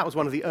 And that was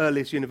one of the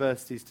earliest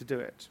universities to do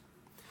it.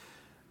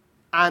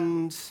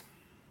 And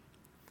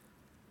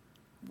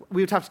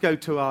we would have to go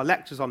to our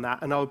lectures on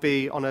that, and I would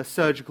be on a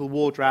surgical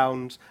ward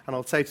round, and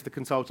I'll say to the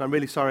consultant, I'm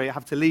really sorry, I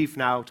have to leave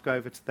now to go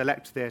over to the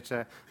lecture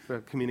theatre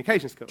for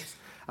communication skills.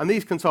 And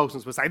these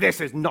consultants would say,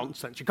 this is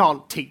nonsense, you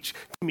can't teach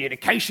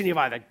communication, you've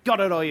either got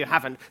it or you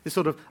haven't. This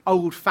sort of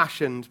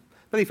old-fashioned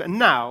belief. And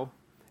now,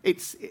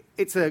 it's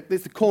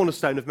the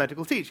cornerstone of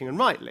medical teaching, and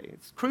rightly,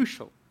 it's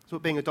crucial. It's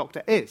what being a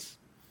doctor is.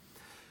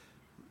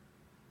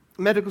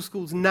 Medical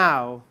schools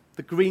now,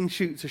 the green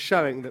shoots are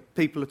showing that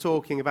people are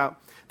talking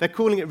about, they're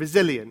calling it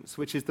resilience,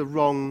 which is the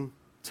wrong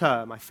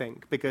term, I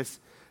think, because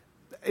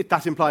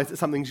that implies that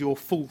something's your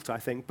fault, I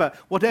think. But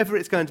whatever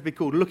it's going to be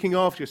called, looking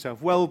after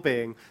yourself,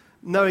 well-being,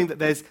 knowing that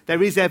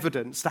there is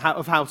evidence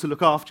of how to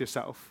look after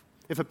yourself.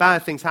 If a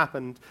bad thing's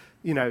happened,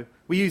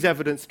 we use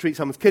evidence to treat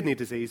someone's kidney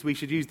disease. We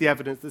should use the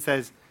evidence that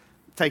says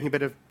taking a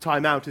bit of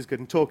time out is good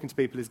and talking to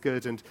people is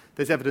good, and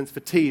there's evidence for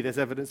tea, there's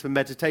evidence for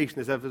meditation,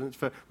 there's evidence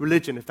for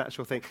religion, if that's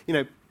your thing.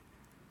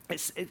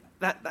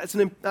 That's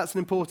an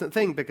important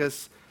thing,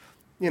 because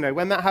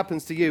when that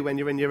happens to you when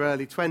you're in your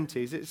early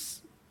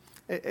 20s,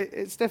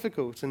 it's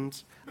difficult,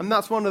 and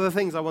that's one of the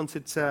things I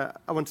wanted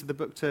the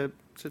book to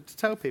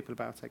tell people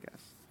about, I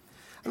guess.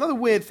 Another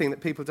weird thing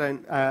that people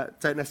don't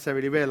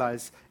necessarily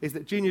realise is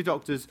that junior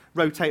doctors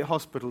rotate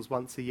hospitals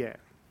once a year,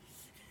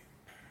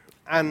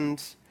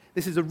 and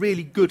this is a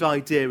really good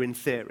idea in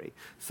theory,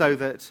 so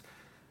that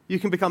you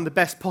can become the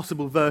best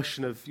possible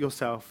version of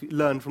yourself. You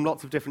learn from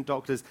lots of different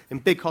doctors in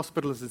big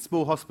hospitals and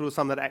small hospitals,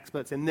 some that are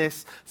experts in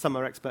this, some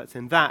are experts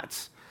in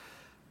that,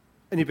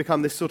 and you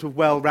become this sort of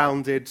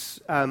well-rounded,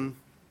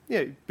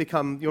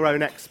 become your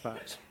own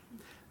expert.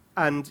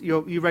 And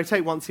you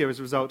rotate once a year as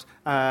a result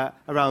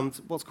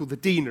around what's called the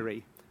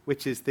deanery,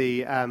 which is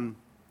the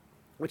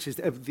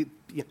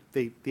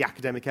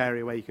academic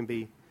area where you can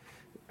be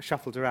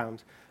shuffled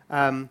around.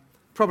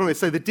 Problem is,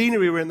 so the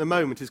deanery we're in at the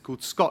moment is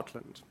called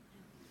Scotland.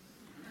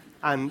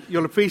 And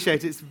you'll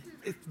appreciate it's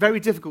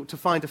very difficult to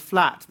find a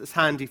flat that's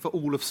handy for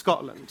all of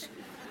Scotland.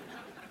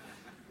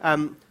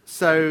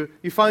 So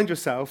you find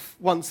yourself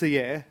once a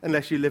year,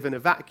 unless you live in a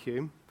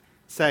vacuum,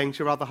 saying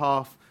to your other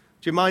half,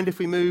 do you mind if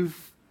we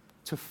move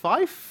to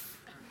Fife?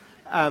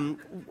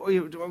 We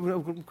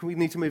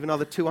need to move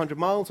another 200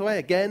 miles away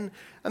again.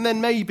 And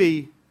then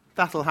maybe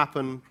that'll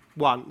happen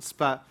once,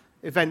 but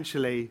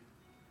eventually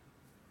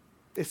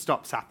it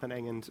stops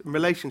happening, and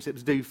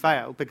relationships do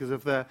fail because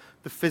of the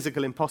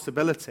physical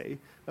impossibility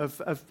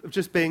of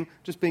just being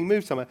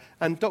moved somewhere.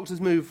 And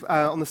doctors move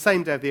on the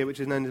same day of the year, which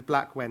is known as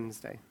Black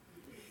Wednesday.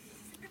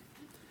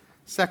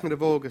 2nd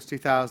of August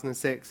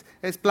 2006.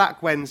 It's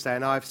Black Wednesday,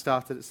 and I've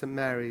started at St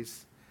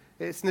Mary's.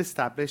 It's an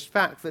established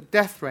fact that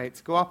death rates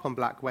go up on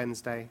Black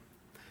Wednesday.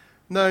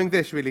 Knowing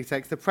this really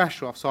takes the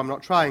pressure off, so I'm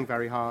not trying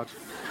very hard.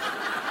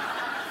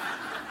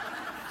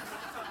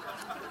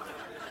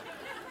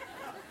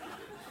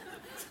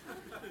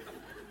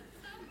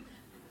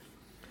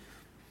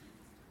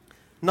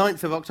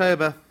 9th of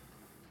October.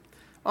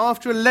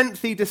 After a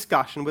lengthy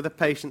discussion with a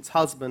patient's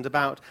husband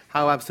about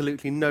how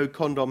absolutely no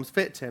condoms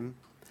fit him,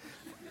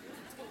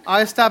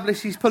 I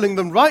established he's pulling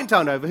them right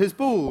down over his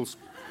balls.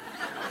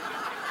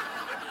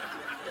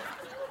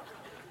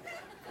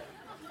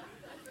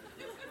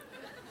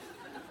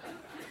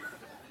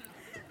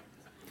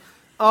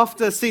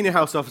 After senior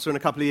house officer and a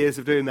couple of years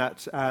of doing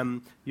that,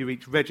 you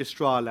reach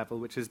registrar level,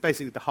 which is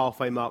basically the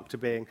halfway mark to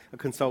being a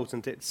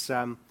consultant. It's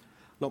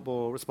lot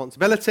more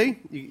responsibility.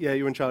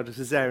 You're in charge of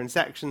caesarean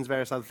sections,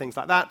 various other things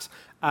like that,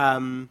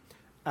 and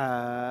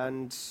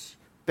a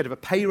bit of a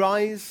pay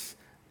rise,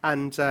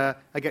 and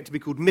I get to be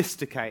called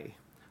Mr. K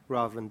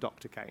rather than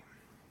Dr. K,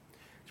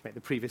 which made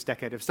the previous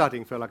decade of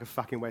studying feel like a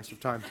fucking waste of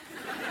time.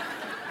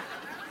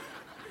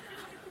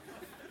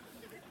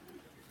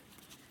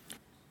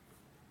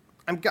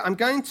 I'm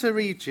going to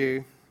read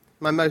you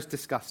my most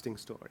disgusting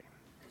story,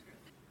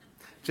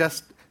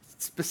 just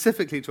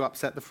specifically to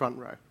upset the front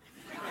row.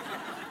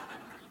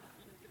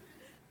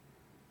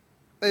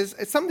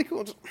 It's something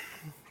called...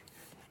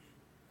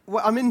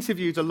 Well, I'm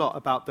interviewed a lot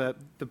about the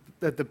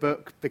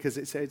book because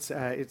it's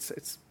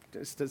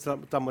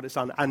done what it's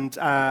done, and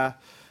the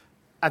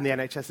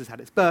NHS has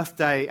had its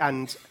birthday,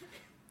 and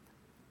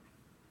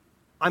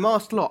I'm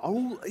asked a lot.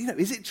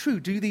 Is it true?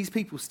 Do these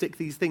people stick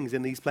these things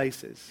in these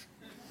places?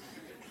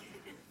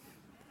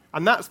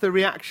 And that's the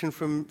reaction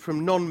from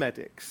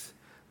non-medics.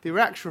 The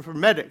reaction from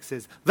medics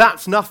is,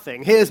 that's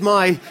nothing. Here's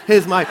my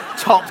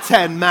top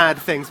 10 mad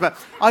things. But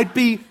I'd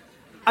be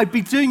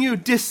doing you a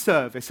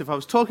disservice if I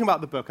was talking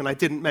about the book and I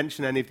didn't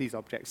mention any of these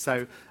objects.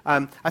 So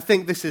I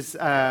think this is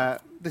my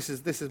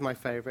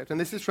favourite, and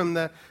this is from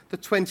the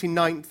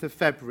 29th of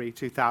February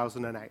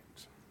 2008.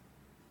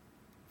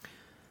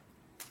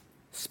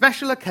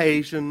 Special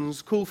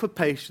occasions call for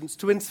patients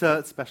to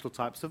insert special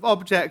types of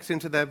objects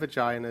into their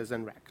vaginas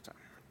and recta.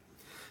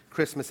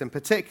 Christmas in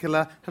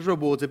particular has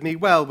rewarded me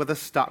well with a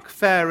stuck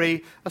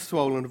fairy, a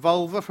swollen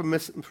vulva from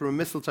a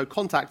mistletoe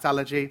contact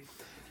allergy,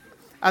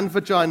 and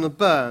vaginal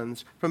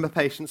burns from a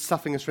patient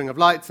stuffing a string of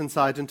lights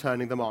inside and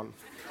turning them on.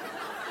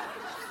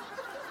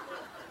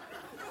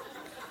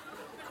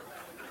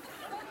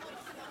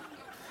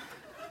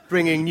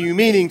 Bringing new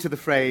meaning to the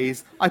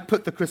phrase, I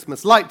put the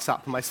Christmas lights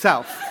up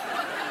myself.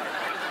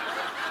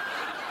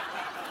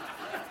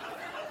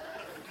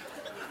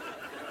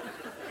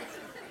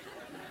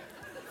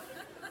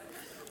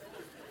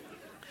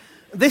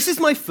 This is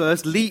my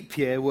first leap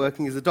year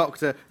working as a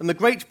doctor, and the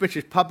great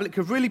British public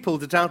have really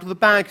pulled it out of the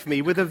bag for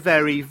me with a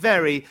very,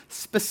 very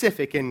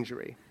specific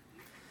injury.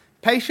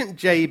 Patient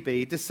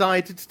JB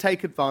decided to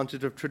take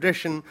advantage of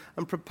tradition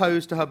and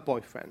propose to her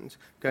boyfriend,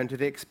 going to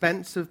the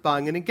expense of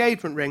buying an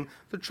engagement ring,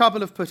 the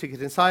trouble of putting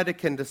it inside a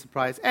Kinder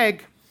Surprise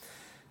egg,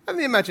 and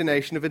the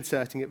imagination of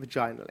inserting it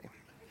vaginally.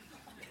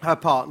 Her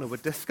partner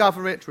would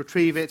discover it,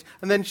 retrieve it,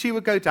 and then she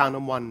would go down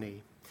on one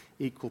knee.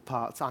 Equal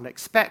parts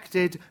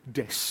unexpected,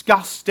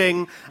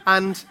 disgusting,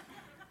 and,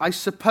 I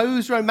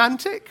suppose,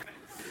 romantic?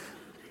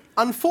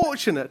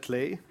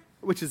 Unfortunately,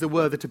 which is a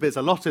word that appears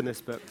a lot in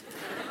this book,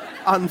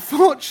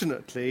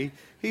 unfortunately,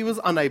 he was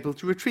unable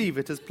to retrieve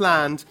it as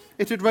planned.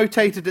 It had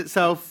rotated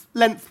itself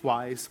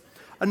lengthwise,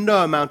 and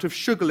no amount of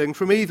sugarling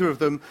from either of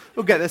them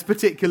would get this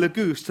particular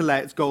goose to lay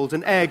its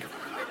golden egg.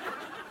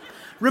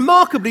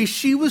 Remarkably,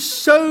 she was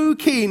so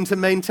keen to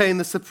maintain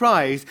the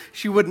surprise,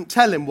 she wouldn't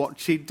tell him what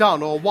she'd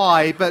done or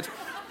why, but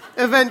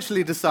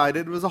eventually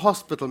decided it was a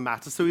hospital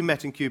matter, so we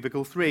met in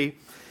cubicle 3.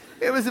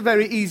 It was a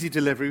very easy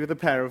delivery with a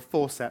pair of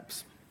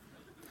forceps.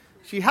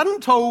 She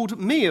hadn't told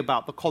me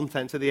about the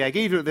content of the egg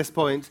either at this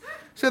point,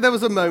 so there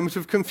was a moment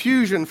of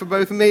confusion for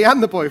both me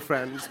and the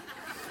boyfriend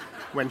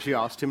when she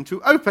asked him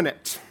to open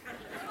it.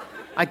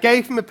 I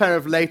gave him a pair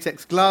of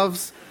latex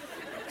gloves,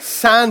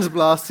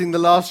 sandblasting the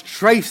last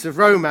trace of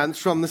romance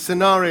from the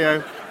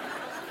scenario.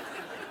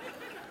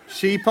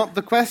 She popped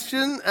the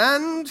question,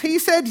 and he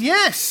said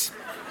yes,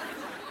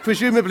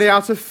 presumably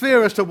out of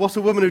fear as to what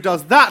a woman who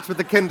does that with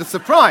the Kinder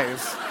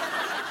Surprise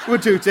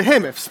would do to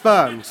him if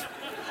spurned.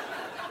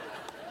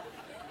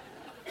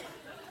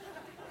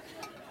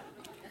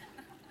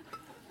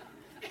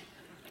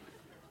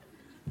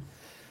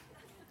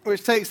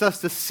 Which takes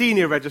us to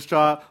senior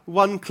registrar,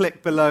 one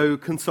click below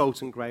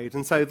consultant grade.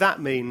 And so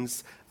that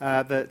means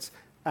that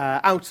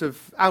out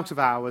of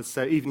hours,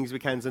 so evenings,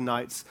 weekends and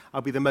nights,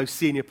 I'll be the most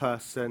senior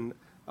person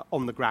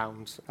on the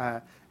ground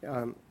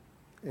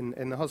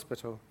in the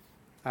hospital.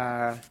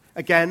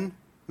 Again,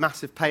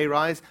 massive pay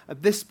rise.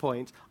 At this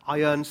point,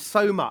 I earn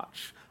so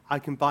much, I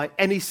can buy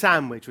any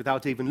sandwich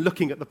without even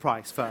looking at the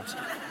price first.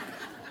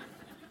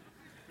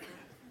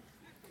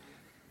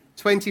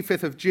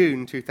 25th of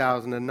June,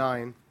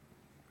 2009.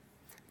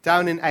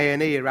 Down in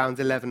A&E around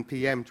 11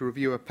 p.m. to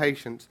review a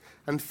patient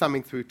and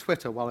thumbing through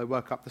Twitter while I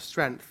work up the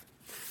strength.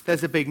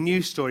 There's a big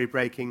news story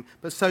breaking,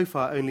 but so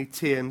far only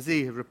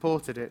TMZ have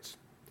reported it.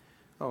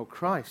 Oh,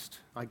 Christ,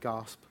 I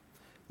gasp.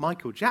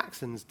 Michael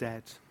Jackson's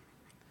dead.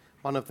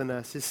 One of the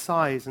nurses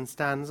sighs and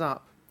stands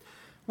up.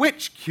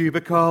 Which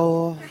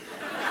cubicle?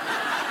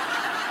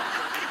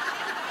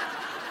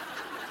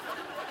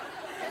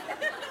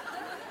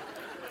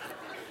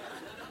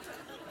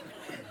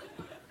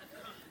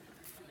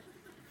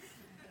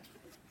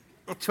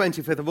 The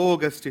 25th of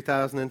August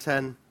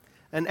 2010,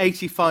 an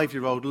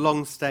 85-year-old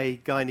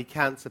long-stay gynae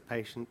cancer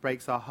patient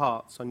breaks our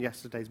hearts on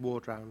yesterday's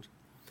ward round.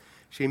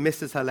 She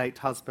misses her late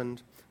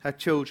husband. Her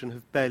children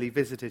have barely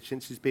visited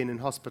since she's been in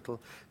hospital,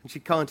 and she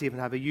can't even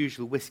have a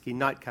usual whiskey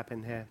nightcap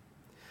in here.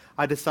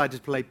 I decided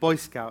to play Boy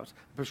Scout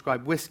and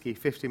prescribe whiskey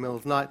 50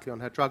 mils nightly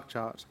on her drug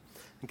chart,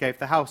 and gave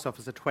the house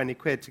officer 20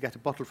 quid to get a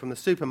bottle from the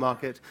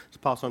supermarket to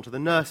pass on to the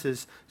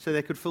nurses so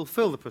they could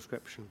fulfill the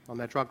prescription on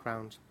their drug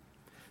round.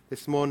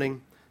 This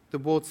morning, the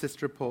ward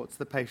sister reports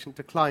the patient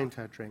declined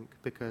her drink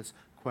because,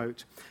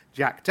 quote,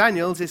 Jack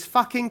Daniels is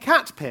fucking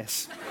cat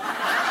piss.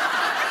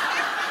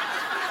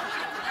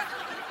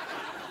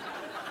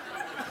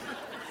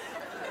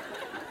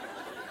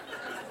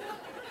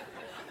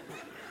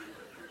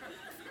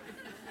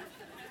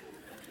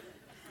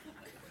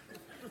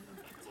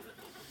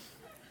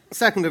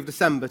 Second of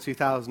December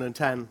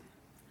 2010.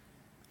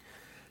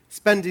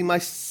 Spending my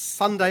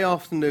Sunday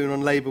afternoon on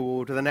labour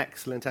ward with an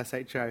excellent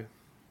SHO.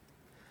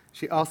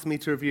 She asked me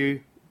to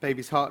review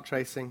baby's heart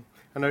tracing,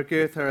 and I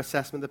agree with her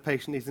assessment the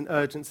patient needs an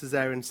urgent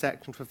caesarean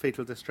section for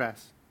fetal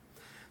distress.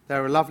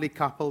 They're a lovely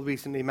couple,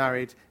 recently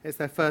married. It's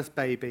their first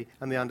baby,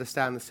 and they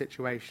understand the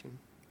situation.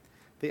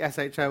 The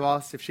SHO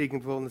asks if she can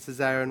perform the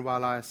caesarean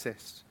while I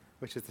assist,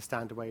 which is the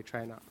standard way you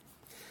train up.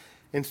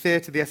 In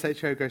theatre, the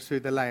SHO goes through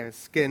the layers: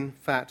 skin,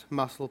 fat,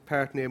 muscle,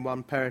 peritoneum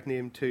 1,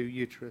 peritoneum 2,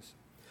 uterus.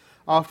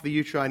 After the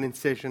uterine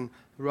incision,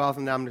 rather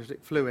than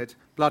amniotic fluid,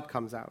 blood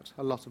comes out,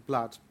 a lot of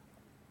blood.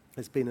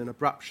 There's been an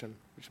abruption,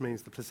 which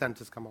means the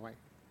placenta's come away.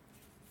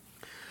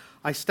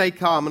 I stay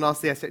calm and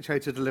ask the SHO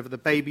to deliver the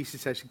baby. She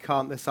says she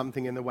can't, there's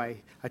something in the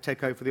way. I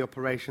take over the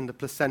operation, the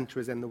placenta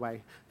is in the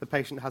way. The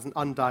patient has an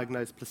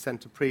undiagnosed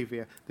placenta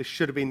previa. This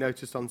should have been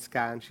noticed on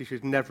scan. She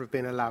should never have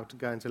been allowed to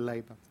go into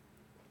labour.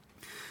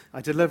 I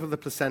deliver the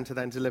placenta,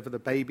 then deliver the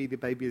baby. The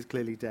baby is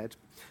clearly dead.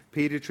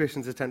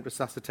 Paediatricians attempt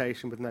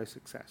resuscitation with no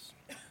success.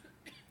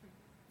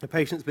 The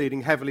patient's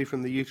bleeding heavily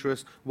from the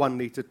uterus, 1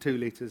 litre, 2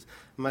 litres.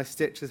 My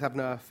stitches have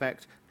no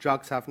effect,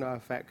 drugs have no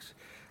effect.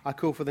 I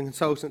call for the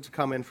consultant to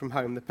come in from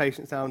home. The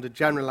patient's now under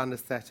general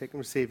anaesthetic and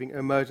receiving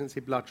emergency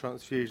blood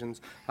transfusions.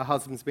 Her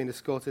husband's been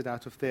escorted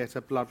out of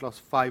theatre, blood loss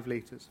 5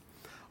 litres.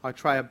 I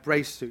try a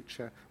brace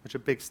suture, which are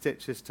big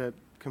stitches to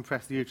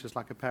compress the uterus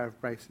like a pair of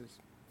braces.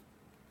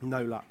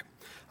 No luck.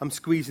 I'm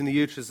squeezing the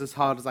uterus as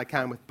hard as I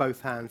can with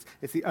both hands.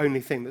 It's the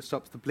only thing that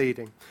stops the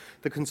bleeding.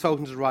 The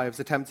consultant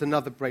arrives, attempts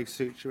another brace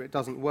suture. It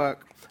doesn't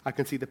work. I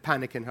can see the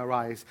panic in her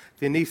eyes.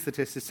 The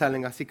anaesthetist is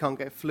telling us he can't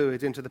get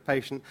fluid into the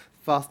patient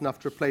fast enough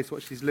to replace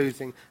what she's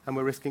losing, and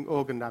we're risking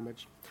organ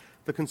damage.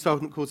 The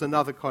consultant calls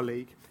another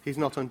colleague. He's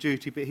not on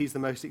duty, but he's the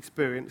most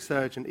experienced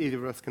surgeon either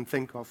of us can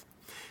think of.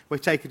 We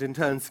take it in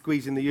turns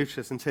squeezing the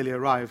uterus until he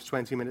arrives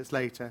 20 minutes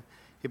later.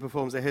 He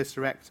performs a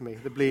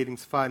hysterectomy. The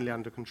bleeding's finally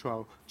under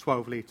control,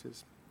 12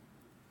 litres.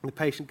 The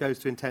patient goes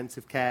to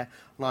intensive care,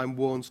 and I'm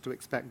warned to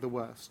expect the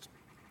worst.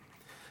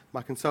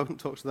 My consultant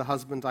talks to the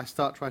husband. I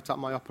start to write up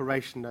my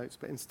operation notes,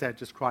 but instead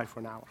just cry for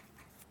an hour.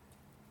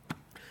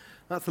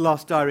 That's the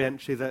last diary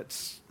entry that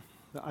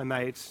I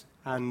made,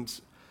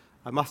 and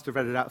I must have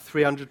read it out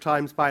 300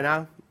 times by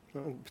now.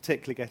 It'll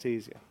particularly get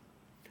easier.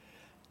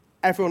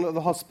 Everyone at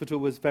the hospital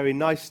was very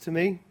nice to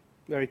me,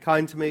 very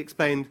kind to me,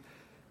 explained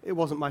it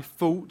wasn't my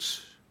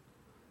fault.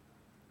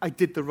 I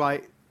did the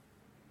right.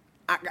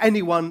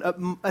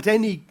 Anyone at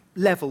any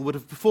level would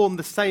have performed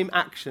the same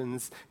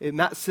actions in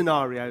that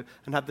scenario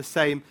and had the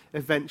same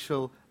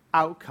eventual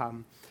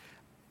outcome.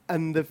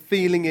 And the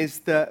feeling is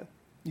that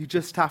you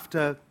just have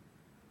to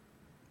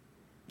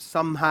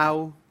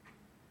somehow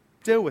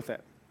deal with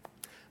it.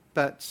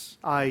 But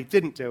I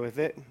didn't deal with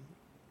it.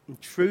 In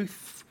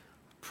truth,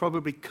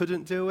 probably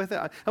couldn't deal with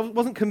it. I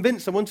wasn't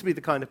convinced I wanted to be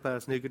the kind of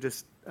person who could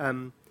just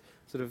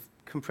sort of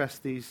compress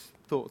these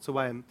thoughts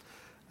away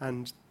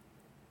and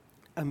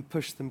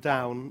push them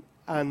down.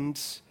 And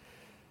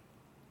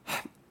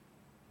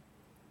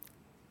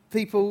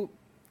people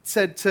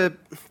said to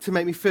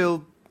make me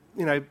feel,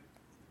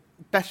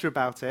 better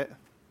about it,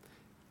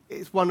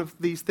 it's one of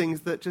these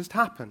things that just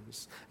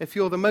happens. If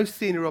you're the most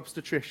senior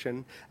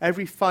obstetrician,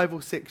 every 5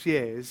 or 6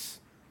 years,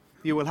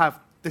 you will have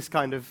this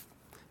kind of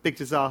big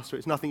disaster.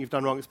 It's nothing you've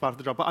done wrong, it's part of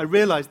the job. But I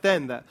realized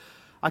then that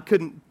I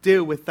couldn't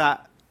deal with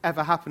that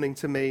ever happening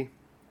to me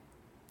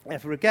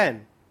ever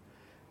again.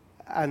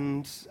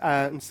 And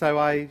so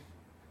I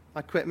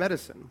quit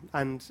medicine.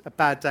 And a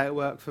bad day at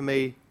work for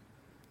me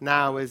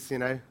now is, you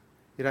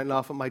don't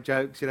laugh at my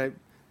jokes, you don't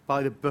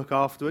buy the book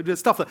afterwards.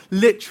 Stuff that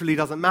literally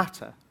doesn't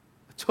matter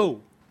at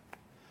all.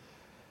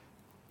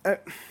 And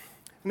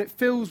it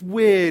feels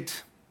weird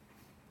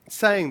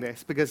saying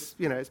this because,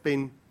 it's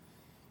been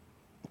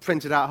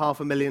printed out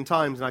 500,000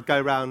 times and I go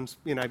around,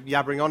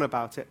 yabbering on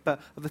about it. But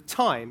at the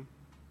time,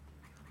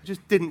 I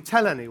just didn't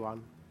tell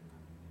anyone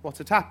what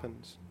had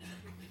happened.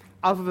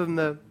 Other than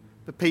the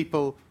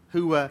people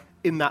who were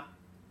on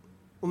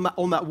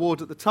that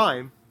ward at the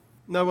time,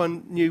 no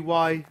one knew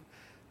why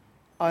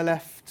I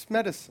left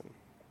medicine.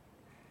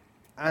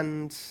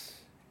 And,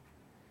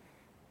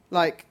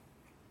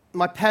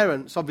 my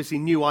parents obviously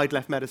knew I'd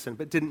left medicine,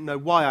 but didn't know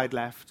why I'd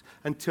left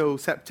until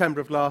September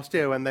of last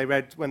year when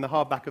the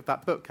hardback of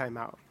that book came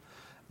out.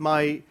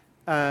 My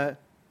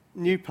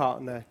new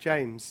partner,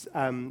 James,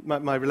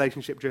 my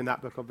relationship during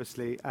that book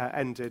obviously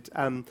ended.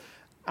 And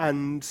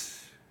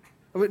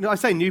I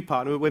say new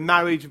partner, we're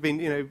married, we've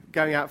been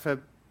going out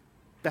for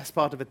best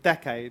part of a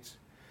decade.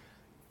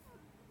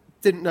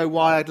 Didn't know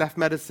why I'd left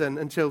medicine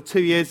until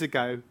 2 years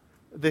ago,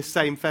 this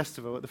same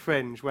festival at the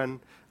Fringe, when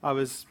I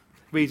was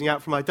reading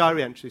out from my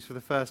diary entries for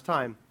the first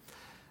time.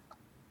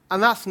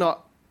 And that's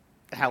not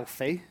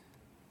healthy.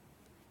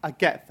 I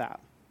get that.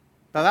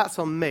 But that's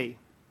on me.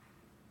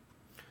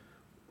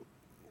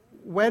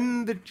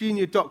 When the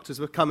junior doctors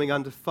were coming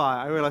under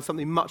fire, I realised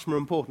something much more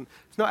important.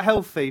 It's not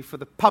healthy for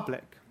the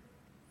public.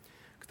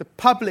 Because the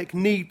public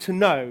need to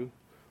know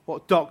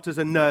what doctors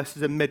and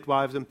nurses and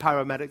midwives and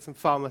paramedics and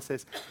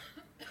pharmacists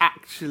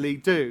actually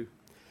do.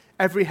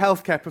 Every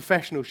healthcare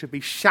professional should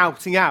be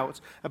shouting out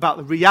about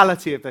the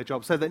reality of their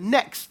job so that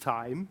next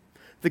time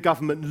the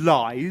government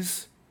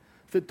lies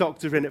that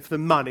doctors are in it for the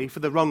money, for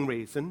the wrong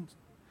reasons,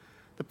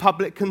 the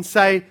public can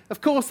say,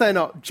 of course they're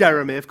not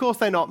Jeremy, of course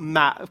they're not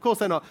Matt, of course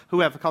they're not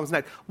whoever comes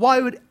next. Why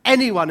would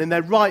anyone in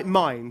their right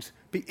mind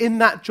be in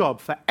that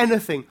job for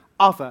anything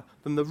other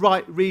than the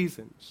right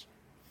reasons?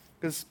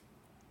 Because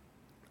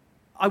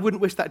I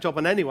wouldn't wish that job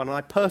on anyone, and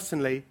I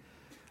personally,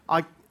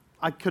 I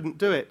couldn't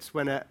do it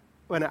when it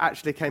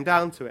actually came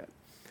down to it.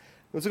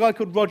 There was a guy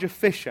called Roger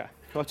Fisher,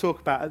 who I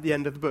talk about at the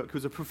end of the book, who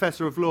was a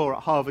professor of law at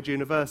Harvard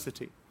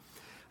University.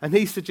 And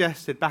he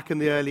suggested back in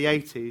the early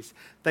 80s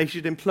they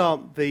should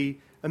implant the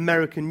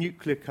American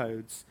nuclear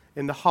codes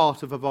in the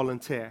heart of a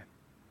volunteer.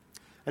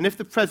 And if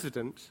the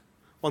president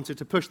wanted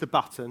to push the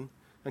button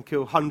and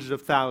kill hundreds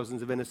of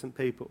thousands of innocent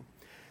people,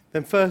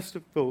 then first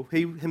of all,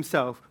 he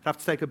himself would have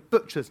to take a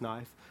butcher's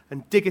knife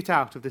and dig it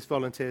out of this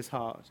volunteer's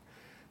heart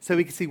so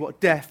he could see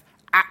what death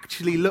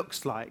actually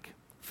looks like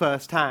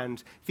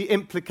firsthand, the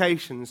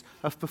implications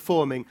of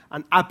performing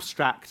an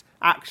abstract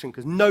action,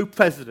 because no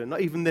president,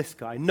 not even this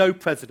guy, no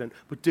president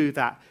would do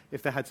that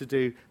if they had to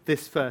do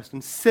this first.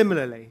 And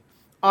similarly,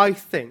 I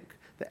think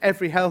that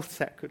every health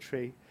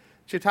secretary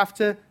should have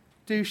to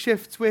do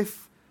shifts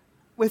with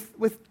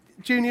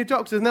junior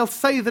doctors, and they'll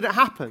say that it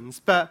happens,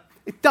 but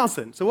it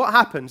doesn't. So what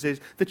happens is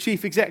the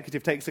chief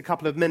executive takes a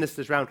couple of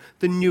ministers around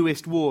the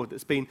newest ward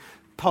that's been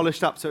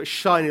polished up so it's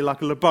shiny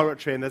like a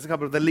laboratory, and there's a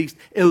couple of the least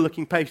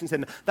ill-looking patients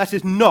in there. That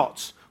is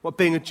not what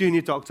being a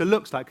junior doctor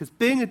looks like, because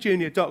being a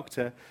junior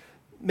doctor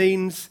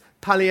means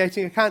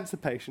palliating a cancer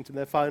patient in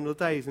their final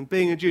days, and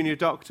being a junior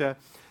doctor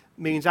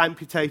means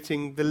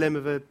amputating the limb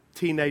of a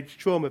teenage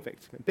trauma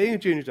victim. And being a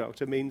junior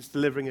doctor means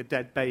delivering a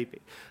dead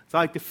baby. So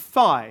I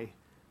defy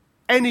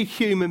any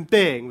human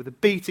being with a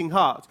beating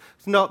heart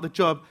to know what the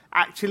job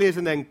actually is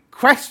and then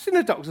question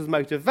a doctor's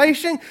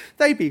motivation.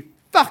 They'd be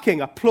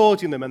fucking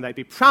applauding them, and they'd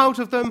be proud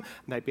of them,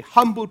 and they'd be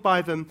humbled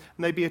by them,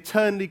 and they'd be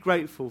eternally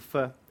grateful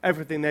for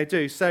everything they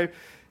do. So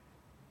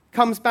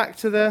comes back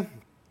to the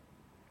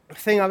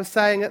thing I was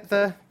saying at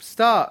the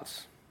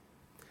start.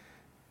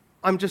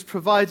 I'm just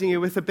providing you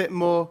with a bit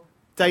more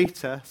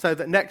data so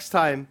that next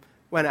time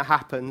when it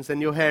happens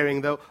and you're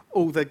hearing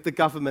all the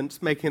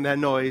governments making their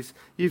noise,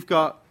 you've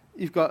got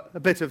a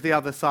bit of the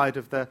other side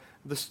of the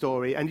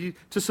story. And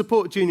to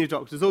support junior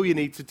doctors, all you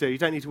need to do, you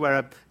don't need to wear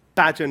a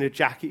badge on your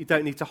jacket, you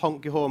don't need to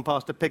honk your horn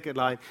past a picket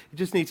line, you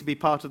just need to be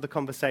part of the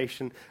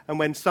conversation. And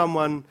when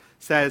someone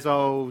says,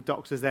 oh,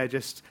 doctors, they're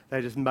just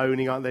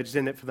moaning, aren't they, just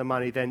in it for the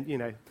money, then,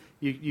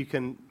 you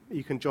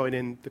can join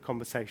in the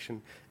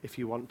conversation if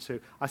you want to.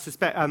 I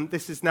suspect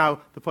this is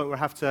now the point where I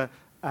have to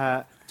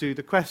do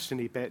the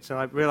question-y bit, and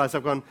I realise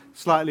I've gone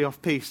slightly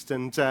off-piste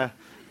and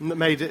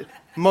made it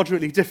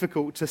moderately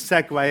difficult to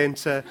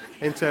segue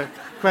into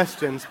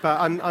questions. But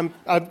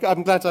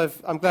I'm glad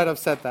I've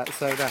said that.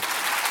 So there.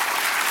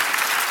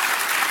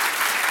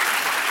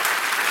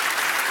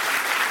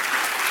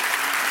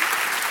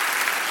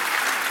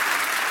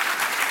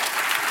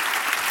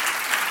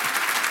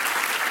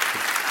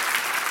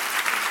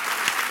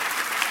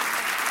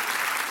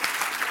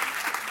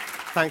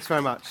 Thanks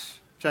very much,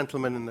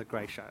 gentleman in the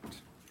grey shirt.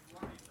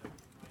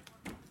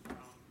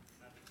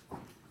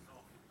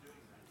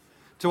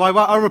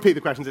 I'll repeat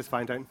the questions. It's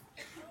fine. Don't.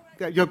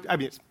 You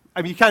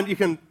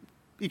can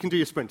do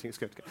your sprinting. It's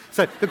good.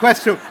 So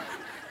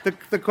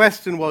the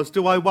question was: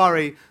 do I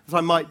worry that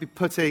I might be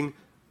putting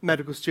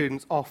medical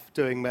students off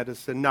doing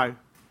medicine? No.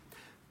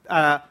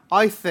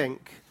 I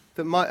think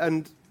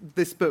that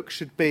this book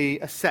should be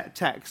a set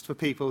text for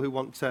people who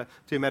want to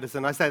do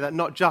medicine. I say that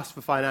not just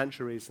for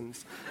financial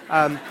reasons.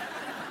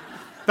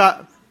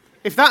 But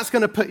if that's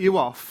going to put you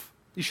off,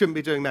 you shouldn't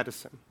be doing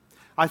medicine.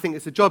 I think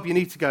it's a job you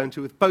need to go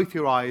into with both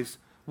your eyes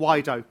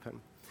wide open.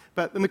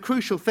 And the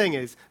crucial thing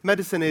is,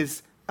 medicine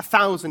is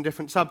 1,000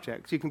 different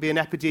subjects. You can be an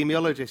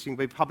epidemiologist, you can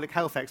be a public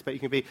health expert, you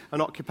can be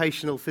an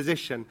occupational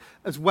physician,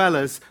 as well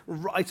as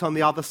right on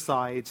the other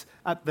side,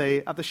 at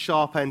the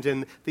sharp end,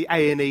 in the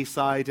A&E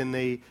side, in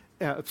the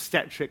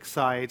obstetric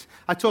side.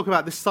 I talk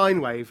about the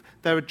sine wave.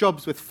 There are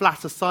jobs with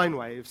flatter sine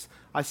waves.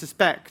 I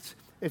suspect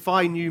if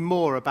I knew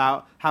more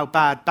about how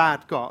bad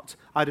got,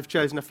 I'd have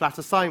chosen a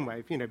flatter sine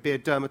wave, be a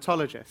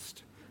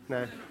dermatologist.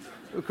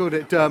 We called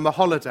it Derma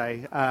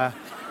Holiday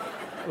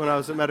when I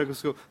was at medical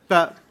school.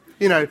 But,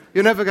 you're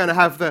never going to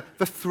have the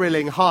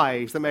thrilling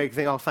highs that make you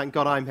think, oh, thank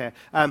God I'm here.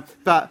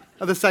 But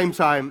at the same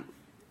time,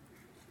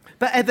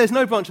 there's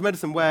no branch of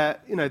medicine where,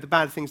 the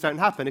bad things don't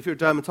happen. If you're a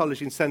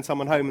dermatologist, you can send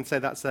someone home and say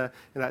that's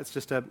it's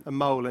just a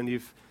mole and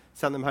you've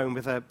sent them home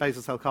with a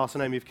basal cell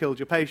carcinoma, you've killed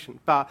your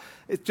patient. But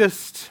it's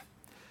just...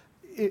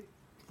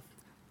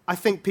 I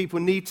think people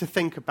need to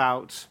think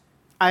about,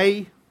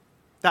 A,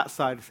 that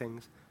side of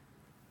things,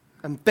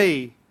 and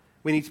B,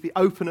 we need to be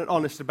open and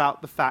honest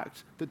about the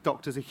fact that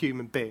doctors are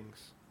human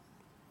beings.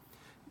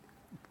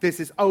 There's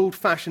this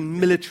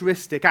old-fashioned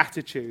militaristic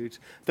attitude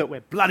that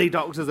we're bloody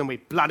doctors and we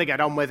bloody get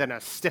on with, and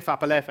a stiff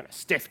upper lip and a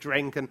stiff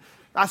drink, and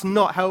that's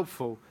not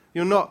helpful.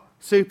 You're not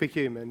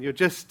superhuman. You're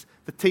just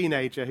the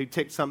teenager who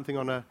ticked something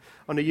on a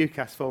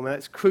UCAS form, and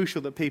it's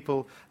crucial that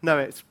people know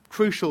it. It's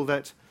crucial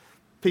that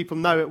people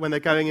know it when they're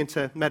going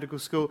into medical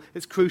school.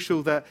 It's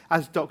crucial that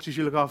as doctors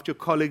you look after your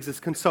colleagues, as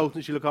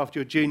consultants you look after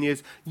your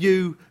juniors.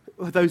 You,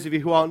 those of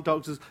you who aren't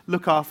doctors,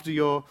 look after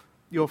your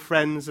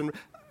friends. And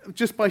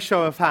just by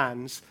show of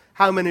hands,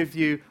 how many of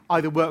you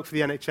either work for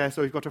the NHS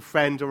or you've got a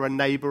friend or a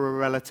neighbour or a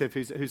relative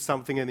who's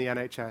something in the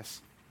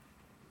NHS?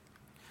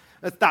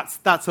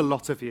 That's a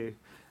lot of you.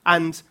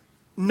 And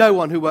no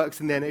one who works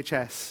in the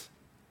NHS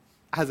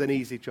has an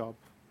easy job.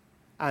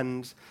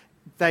 And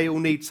they all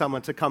need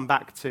someone to come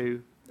back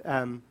to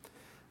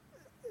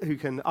who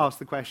can ask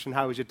the question,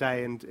 how was your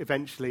day? And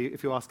eventually,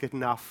 if you ask it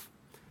enough,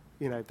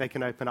 they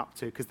can open up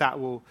to, because that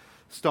will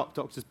stop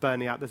doctors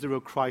burning out. There's a real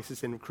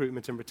crisis in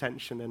recruitment and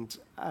retention,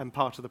 and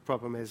part of the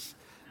problem is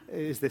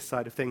this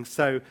side of things.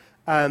 So,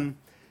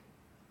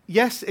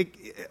 yes,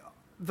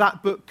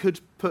 that book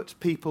could put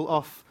people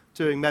off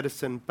doing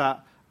medicine,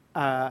 but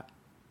I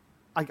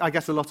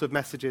guess a lot of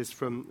messages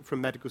from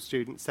medical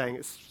students saying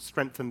it's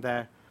strengthened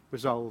their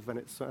resolve, and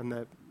it's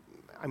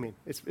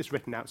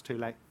written out, it's too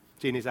late.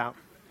 Genie's out.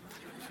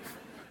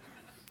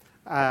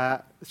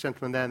 This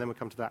gentleman there, and then we'll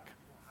come to that.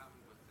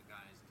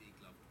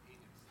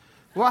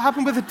 What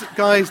happened with the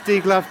guy's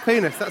degloved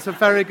penis? That's a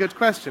very good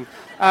question.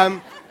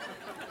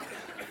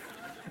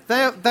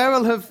 They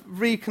will have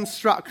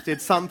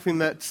reconstructed something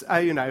that,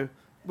 in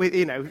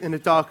a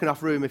dark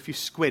enough room, if you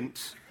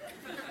squint,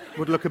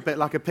 would look a bit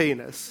like a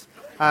penis.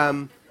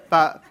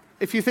 But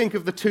if you think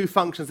of the two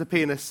functions a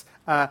penis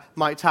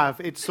might have,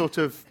 it's sort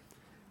of...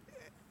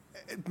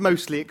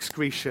 mostly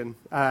excretion.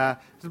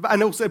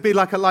 And also it'd be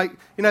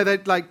they're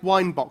like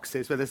wine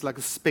boxes where there's like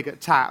a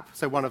spigot tap,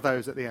 so one of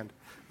those at the end.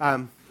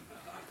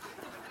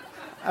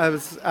 There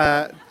was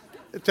a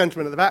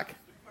gentleman at the back.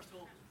 First of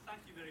all, thank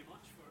you very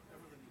much for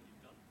everything that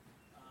you've done.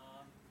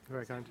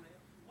 Very kind. I'm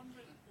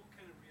wondering what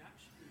kind of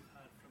reaction you've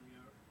had from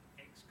your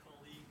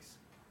ex-colleagues,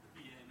 the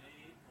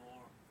BNA,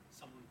 or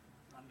some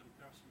random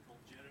person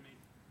called Jeremy.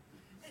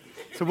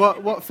 So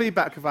what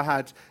feedback have I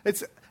had?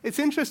 It's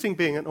interesting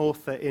being an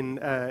author in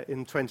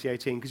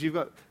 2018 because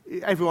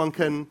everyone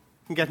can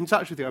get in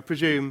touch with you. I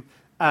presume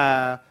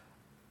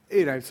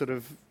sort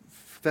of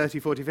 30,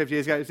 40, 50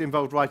 years ago, it was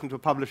involved writing to a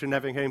publisher and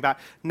never hearing back.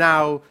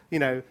 Now,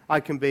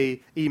 I can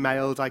be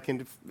emailed, I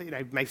can,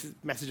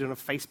 message on a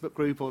Facebook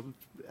group or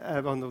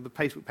on the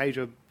Facebook page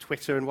or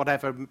Twitter and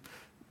whatever,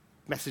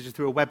 messages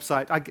through a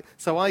website.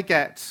 So I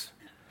get,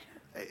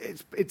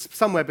 it's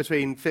somewhere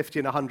between 50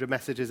 and 100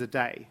 messages a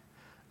day.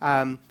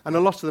 And a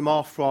lot of them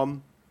are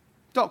from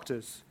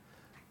doctors.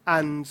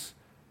 And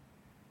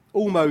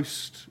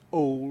almost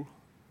all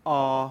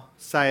are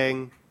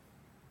saying,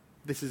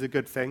 this is a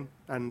good thing,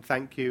 and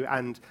thank you,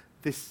 and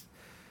this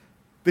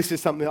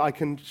is something that I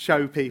can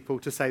show people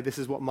to say this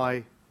is what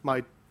my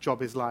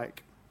job is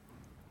like.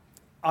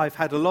 I've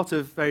had a lot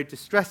of very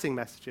distressing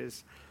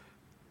messages,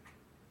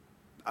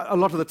 a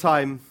lot of the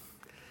time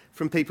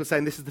from people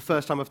saying this is the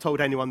first time I've told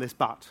anyone this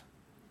but.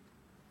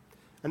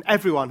 And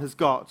everyone has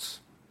got,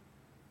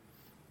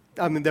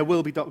 there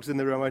will be doctors in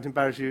the room, I won't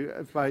embarrass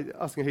you by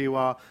asking who you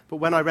are, but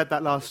when I read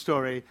that last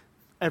story,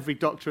 every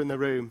doctor in the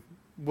room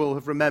will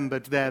have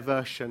remembered their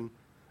version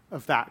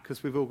of that,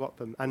 because we've all got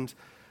them. And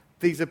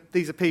these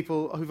are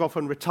people who've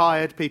often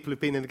retired, people who've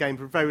been in the game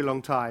for a very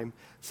long time,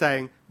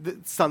 saying that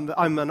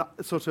I'm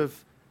sort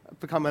of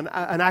become an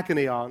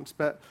agony aunt,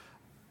 but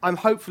I'm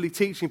hopefully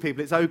teaching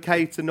people it's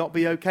okay to not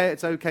be okay,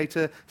 it's okay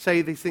to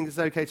say these things, it's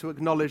okay to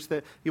acknowledge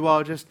that you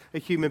are just a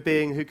human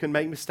being who can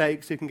make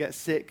mistakes, who can get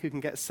sick, who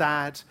can get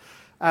sad.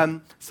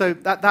 So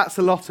that's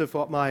a lot of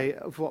what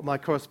my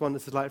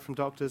correspondence is like from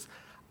doctors.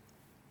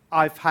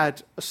 I've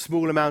had a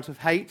small amount of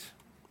hate,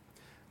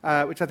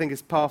 which I think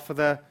is par for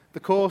the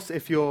course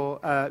if you're,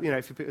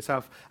 if you put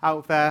yourself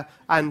out there.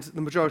 And the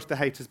majority of the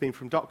hate has been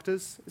from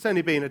doctors. It's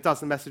only been a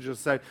dozen messages or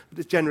so, but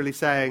it's generally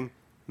saying,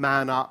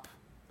 man up,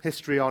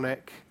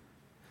 histrionic.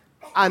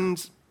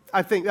 And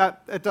I think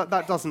that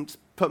doesn't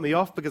put me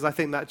off, because I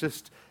think that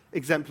just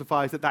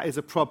exemplifies that is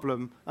a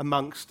problem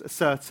amongst a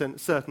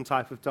certain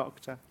type of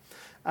doctor.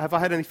 Have I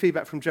had any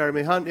feedback from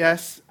Jeremy Hunt?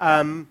 Yes.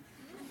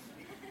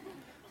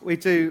 We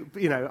do,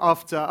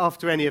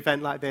 after any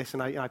event like this,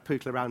 and I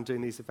pootle around doing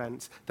these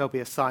events, there'll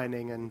be a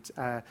signing,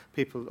 and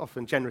people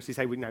often generously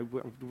say, would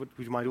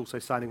you mind also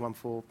signing one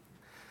for?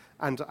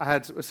 And I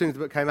had, as soon as the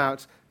book came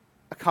out,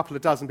 a couple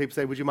of dozen people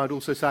say, would you mind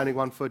also signing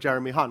one for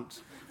Jeremy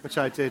Hunt? Which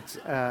I did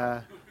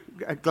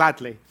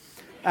gladly.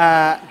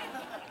 And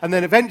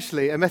then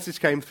eventually a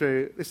message came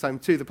through, this time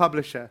to the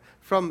publisher,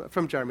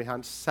 from Jeremy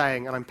Hunt,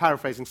 saying, and I'm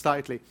paraphrasing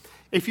slightly,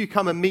 if you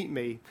come and meet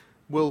me,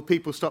 will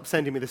people stop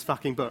sending me this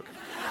fucking book?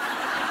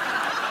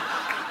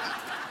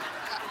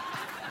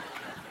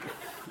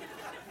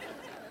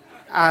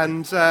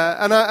 And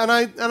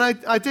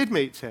I did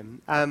meet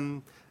him.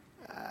 I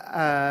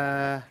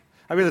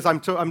realise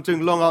I'm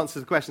doing long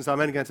answers to questions, so I'm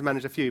only going to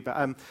manage a few,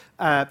 but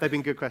they've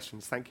been good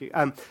questions, thank you.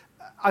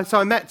 So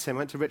I met him,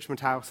 went to Richmond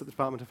House at the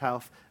Department of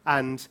Health,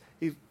 and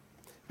he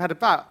had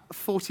about a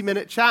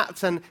 40-minute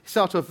chat, and he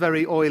started off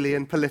very oily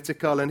and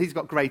political, and he's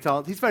got great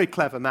answers. He's a very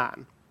clever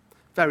man.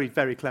 Very,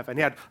 very clever.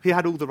 And he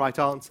had all the right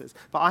answers.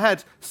 But I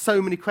had so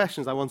many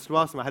questions I wanted to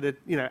ask him. I had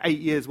 8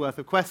 years' worth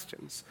of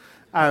questions.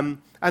 And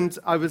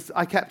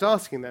I kept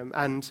asking them,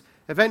 and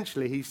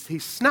eventually he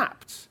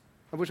snapped,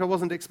 which I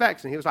wasn't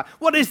expecting. He was like,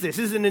 what is this?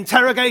 This is an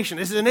interrogation.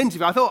 This is an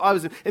interview. I thought I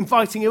was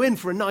inviting you in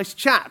for a nice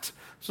chat.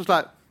 So I was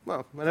like,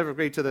 well, I never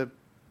agreed to the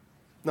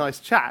nice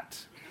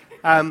chat.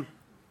 And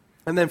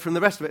then from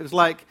the rest of it, it was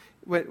like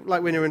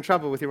when you're in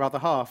trouble with your other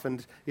half,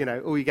 and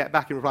all you get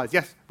back in reply is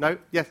yes, no,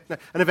 yes, no.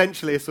 And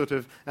eventually,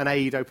 an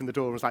aide opened the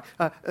door and was like,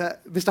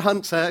 "Mr.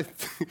 Hunt,"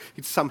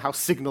 he'd somehow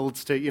signalled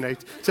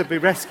to be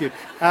rescued,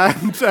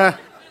 and there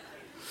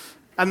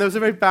was a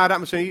very bad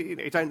atmosphere.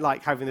 You don't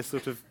like having this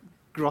sort of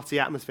grotty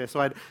atmosphere.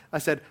 So I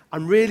said,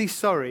 "I'm really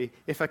sorry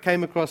if I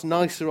came across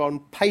nicer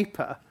on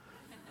paper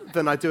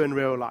than I do in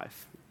real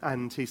life."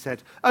 And he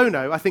said, "Oh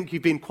no, I think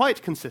you've been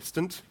quite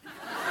consistent."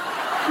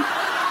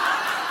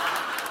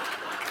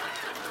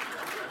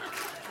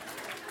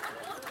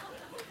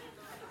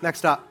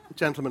 Next up,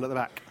 gentleman at the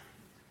back.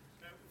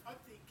 Now, we've had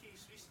the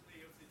case recently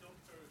of the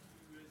doctor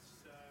who was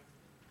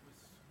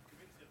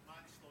convicted of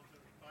manslaughter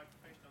by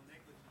professional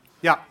negligence.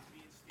 Yeah.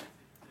 He's reinstated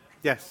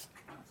Yes.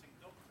 practicing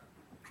doctor.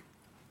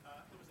 There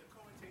was a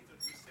commentator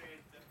who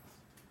said that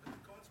as a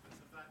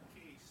consequence of that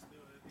case,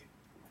 the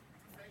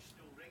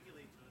professional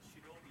regulators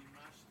should all be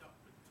mashed up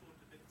and torn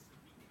to bits and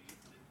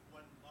recreated in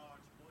one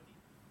large body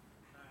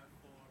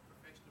for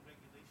professional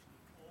regulation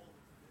of all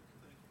the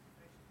clinical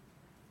professions.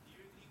 Do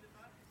you agree with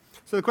that?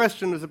 So the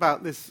question was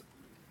about this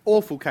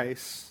awful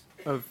case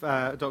of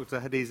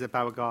Dr. Hadiza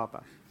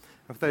Bawa-Garba.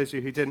 For those of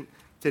you who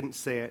didn't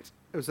see it,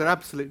 it was an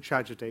absolute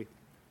tragedy.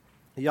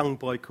 A young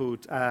boy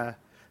called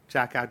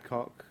Jack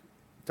Adcock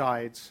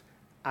died,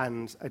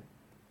 and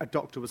a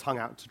doctor was hung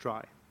out to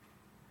dry.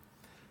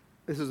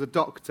 This was a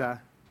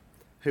doctor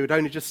who had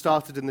only just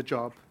started in the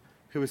job,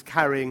 who was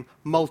carrying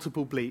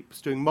multiple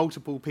bleeps, doing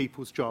multiple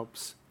people's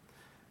jobs,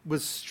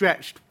 was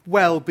stretched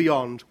well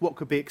beyond what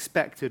could be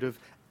expected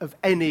of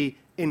any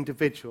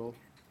individual.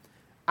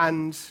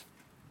 And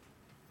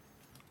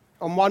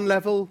on one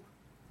level,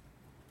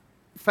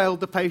 failed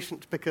the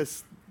patient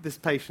because this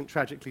patient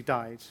tragically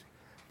died.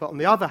 But on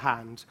the other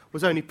hand,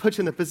 was only put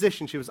in a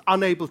position she was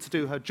unable to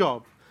do her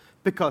job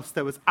because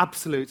there was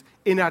absolute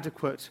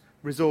inadequate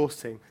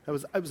resourcing. It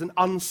was an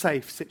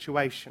unsafe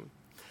situation.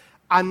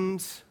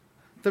 And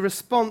the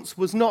response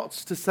was not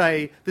to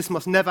say, this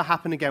must never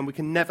happen again, we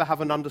can never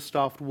have an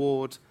understaffed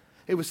ward.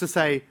 It was to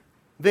say,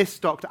 this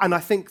doctor, and I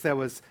think there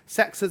was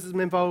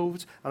sexism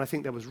involved, and I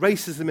think there was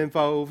racism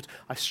involved.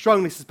 I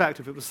strongly suspect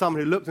if it was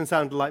someone who looked and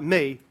sounded like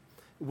me,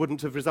 it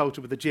wouldn't have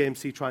resulted with the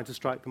GMC trying to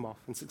strike them off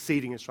and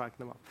succeeding in striking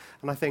them off.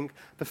 And I think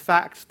the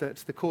fact that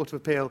the Court of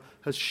Appeal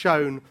has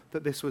shown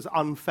that this was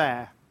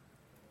unfair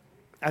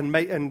and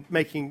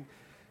making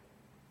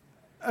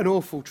an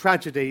awful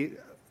tragedy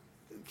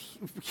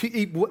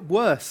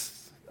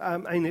worse. I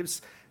mean,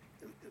 it's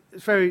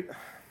very...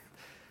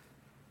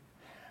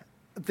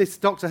 This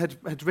doctor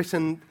had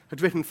written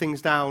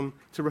things down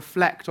to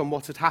reflect on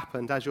what had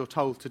happened, as you're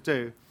told to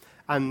do,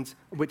 and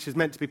which is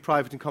meant to be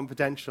private and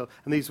confidential.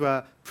 And these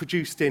were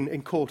produced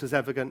in court as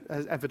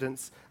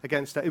evidence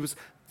against her. It was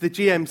the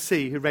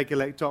GMC, who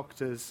regulate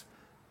doctors,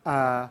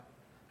 handled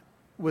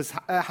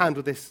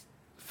this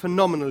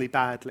phenomenally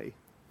badly.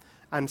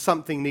 And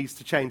something needs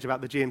to change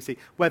about the GMC.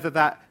 Whether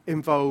that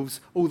involves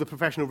all the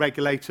professional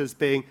regulators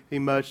being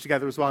merged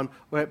together as one,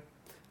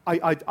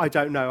 I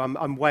don't know.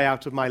 I'm way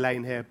out of my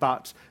lane here,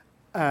 but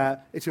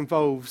it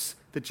involves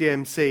the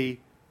GMC,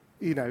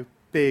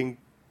 being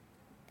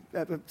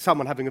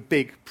someone having a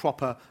big,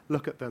 proper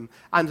look at them,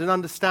 and an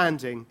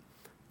understanding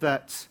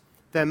that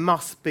there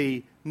must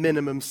be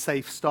minimum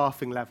safe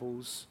staffing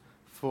levels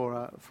for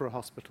a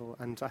hospital.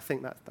 And I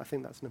think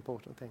that's an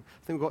important thing.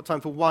 I think we've got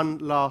time for one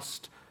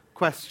last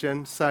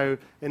question, so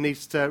it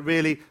needs to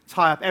really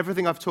tie up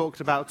everything I've talked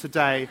about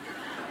today,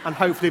 and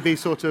hopefully be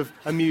sort of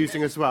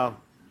amusing as well.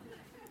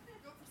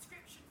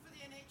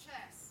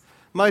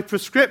 My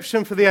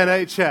prescription for the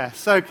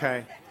NHS,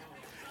 okay.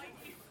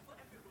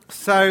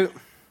 So,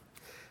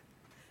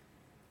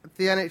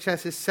 the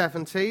NHS is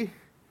 70.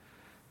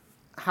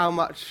 How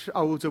much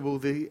older will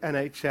the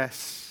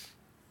NHS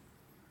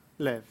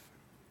live?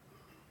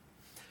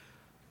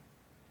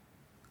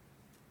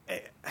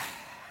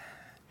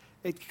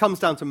 It comes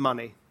down to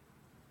money.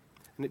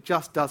 And it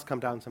just does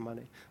come down to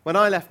money. When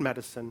I left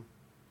medicine,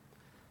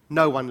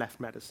 no one left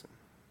medicine.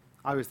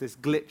 I was this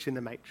glitch in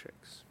the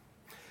matrix.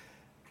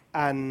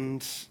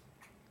 And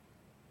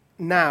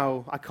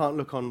now I can't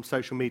look on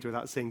social media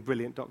without seeing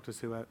brilliant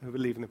doctors who are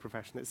leaving the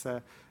profession. It's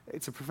a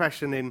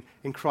profession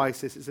in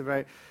crisis. It's a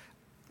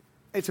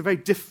very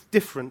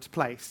different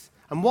place.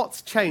 And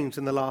what's changed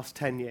in the last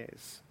 10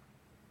 years?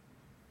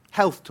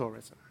 Health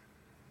tourism.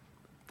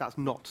 That's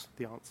not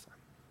the answer.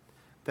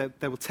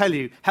 They will tell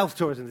you health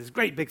tourism is this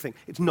great big thing.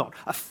 It's not.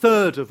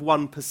 1/3 of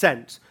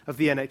 1% of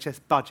the NHS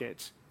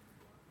budget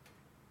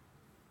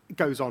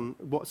goes on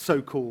what's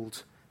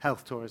so-called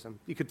health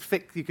tourism. You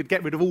could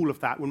get rid of all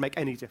of that, wouldn't make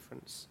any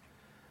difference.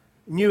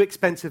 New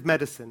expensive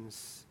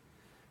medicines.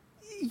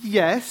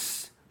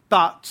 Yes,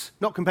 but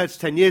not compared to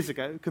 10 years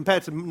ago.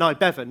 Compared to Nye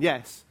Bevan,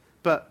 yes,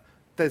 but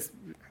there's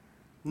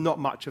not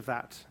much of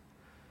that.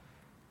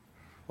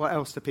 What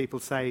else do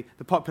people say?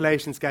 The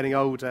population's getting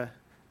older.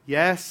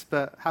 Yes,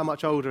 but how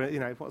much older?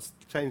 What's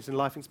changed in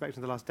life expectancy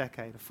in the last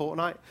decade? A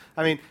fortnight?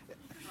 I mean,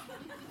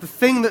 the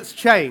thing that's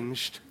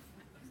changed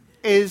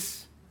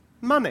is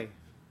money.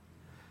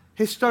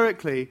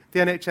 Historically, the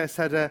NHS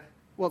had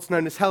what's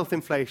known as health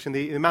inflation,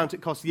 the amount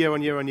it costs year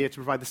on year to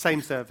provide the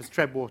same service,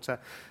 tread water.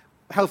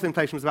 Health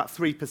inflation was about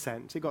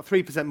 3%. It got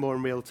 3% more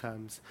in real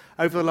terms.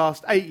 Over the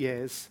last 8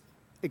 years,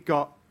 it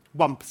got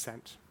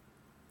 1%.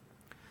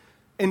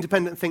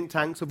 Independent think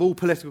tanks of all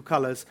political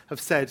colours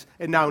have said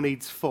it now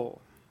needs 4%.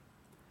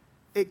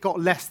 It got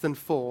less than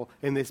 4%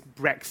 in this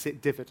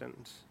Brexit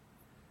dividend.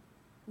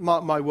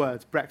 Mark my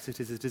words, Brexit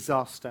is a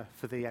disaster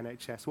for the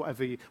NHS.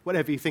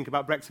 Whatever you think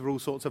about Brexit for all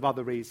sorts of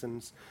other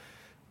reasons,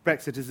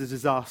 Brexit is a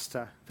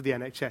disaster for the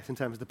NHS in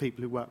terms of the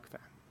people who work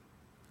there.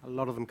 A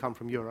lot of them come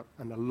from Europe,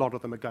 and a lot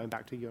of them are going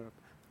back to Europe.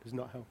 It's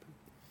not helping.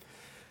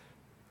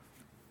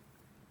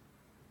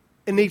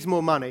 It needs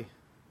more money.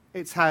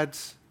 It's had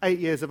 8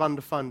 years of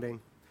underfunding.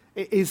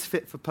 It is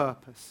fit for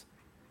purpose.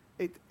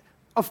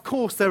 Of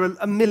course, there are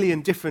a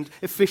million different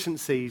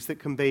efficiencies that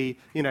can be,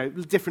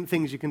 different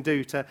things you can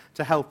do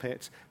to help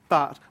it.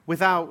 But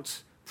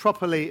without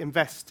properly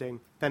investing,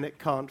 then it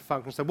can't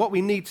function. So what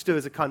we need to do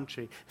as a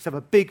country is have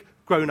a big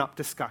grown-up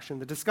discussion.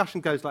 The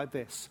discussion goes like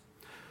this.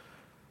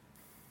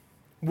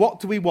 What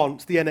do we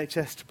want the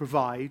NHS to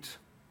provide,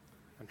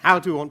 and how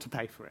do we want to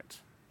pay for it?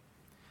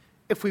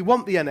 if we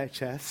want the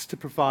NHS to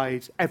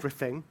provide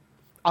everything,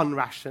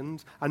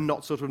 unrationed, and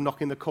not sort of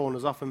knocking the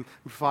corners off and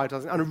provide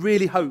us, and I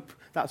really hope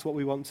that's what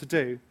we want to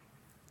do,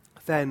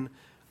 then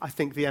I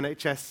think the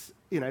NHS,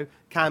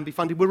 can be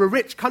funded. We're a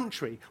rich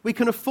country. We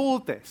can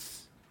afford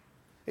this.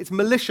 It's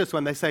malicious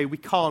when they say we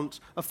can't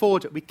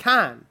afford it. We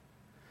can.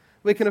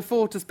 We can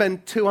afford to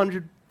spend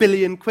 200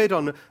 billion quid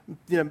on,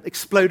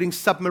 exploding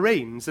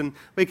submarines, and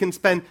we can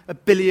spend £1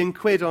 billion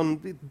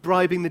on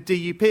bribing the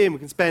DUP, and we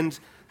can spend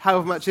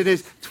however much it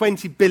is,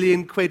 20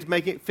 billion quid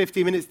making it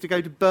 50 minutes to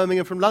go to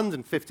Birmingham from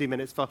London, 50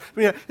 minutes far.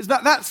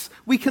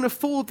 We can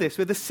afford this.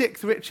 We're the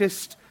 6th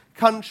richest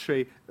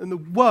country in the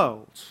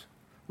world.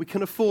 We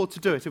can afford to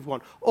do it if we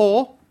want.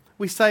 Or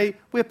we say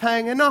we're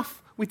paying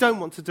enough, we don't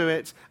want to do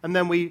it, and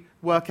then we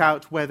work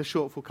out where the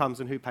shortfall comes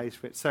and who pays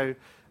for it. So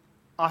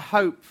I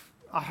hope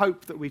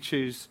that we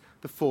choose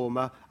the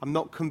former. I'm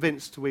not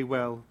convinced we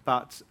will,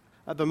 but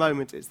at the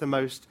moment it's the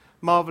most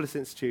marvellous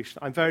institution.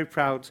 I'm very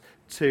proud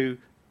to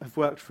have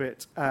worked for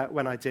it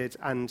when I did,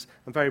 and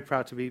I'm very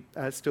proud to be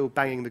still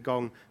banging the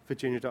gong for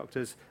junior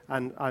doctors,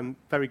 and I'm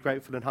very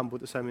grateful and humbled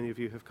that so many of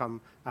you have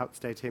come out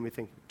today to hear me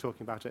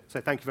talking about it.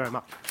 So thank you very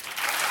much.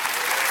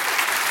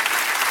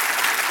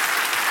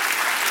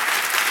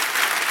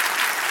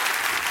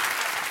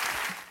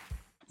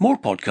 More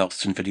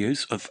podcasts and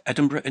videos of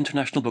Edinburgh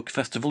International Book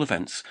Festival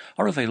events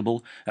are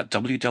available at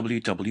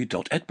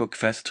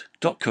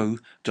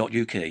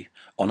www.edbookfest.co.uk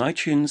on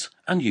iTunes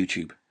and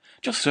YouTube.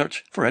 Just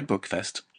search for Ed Book Fest.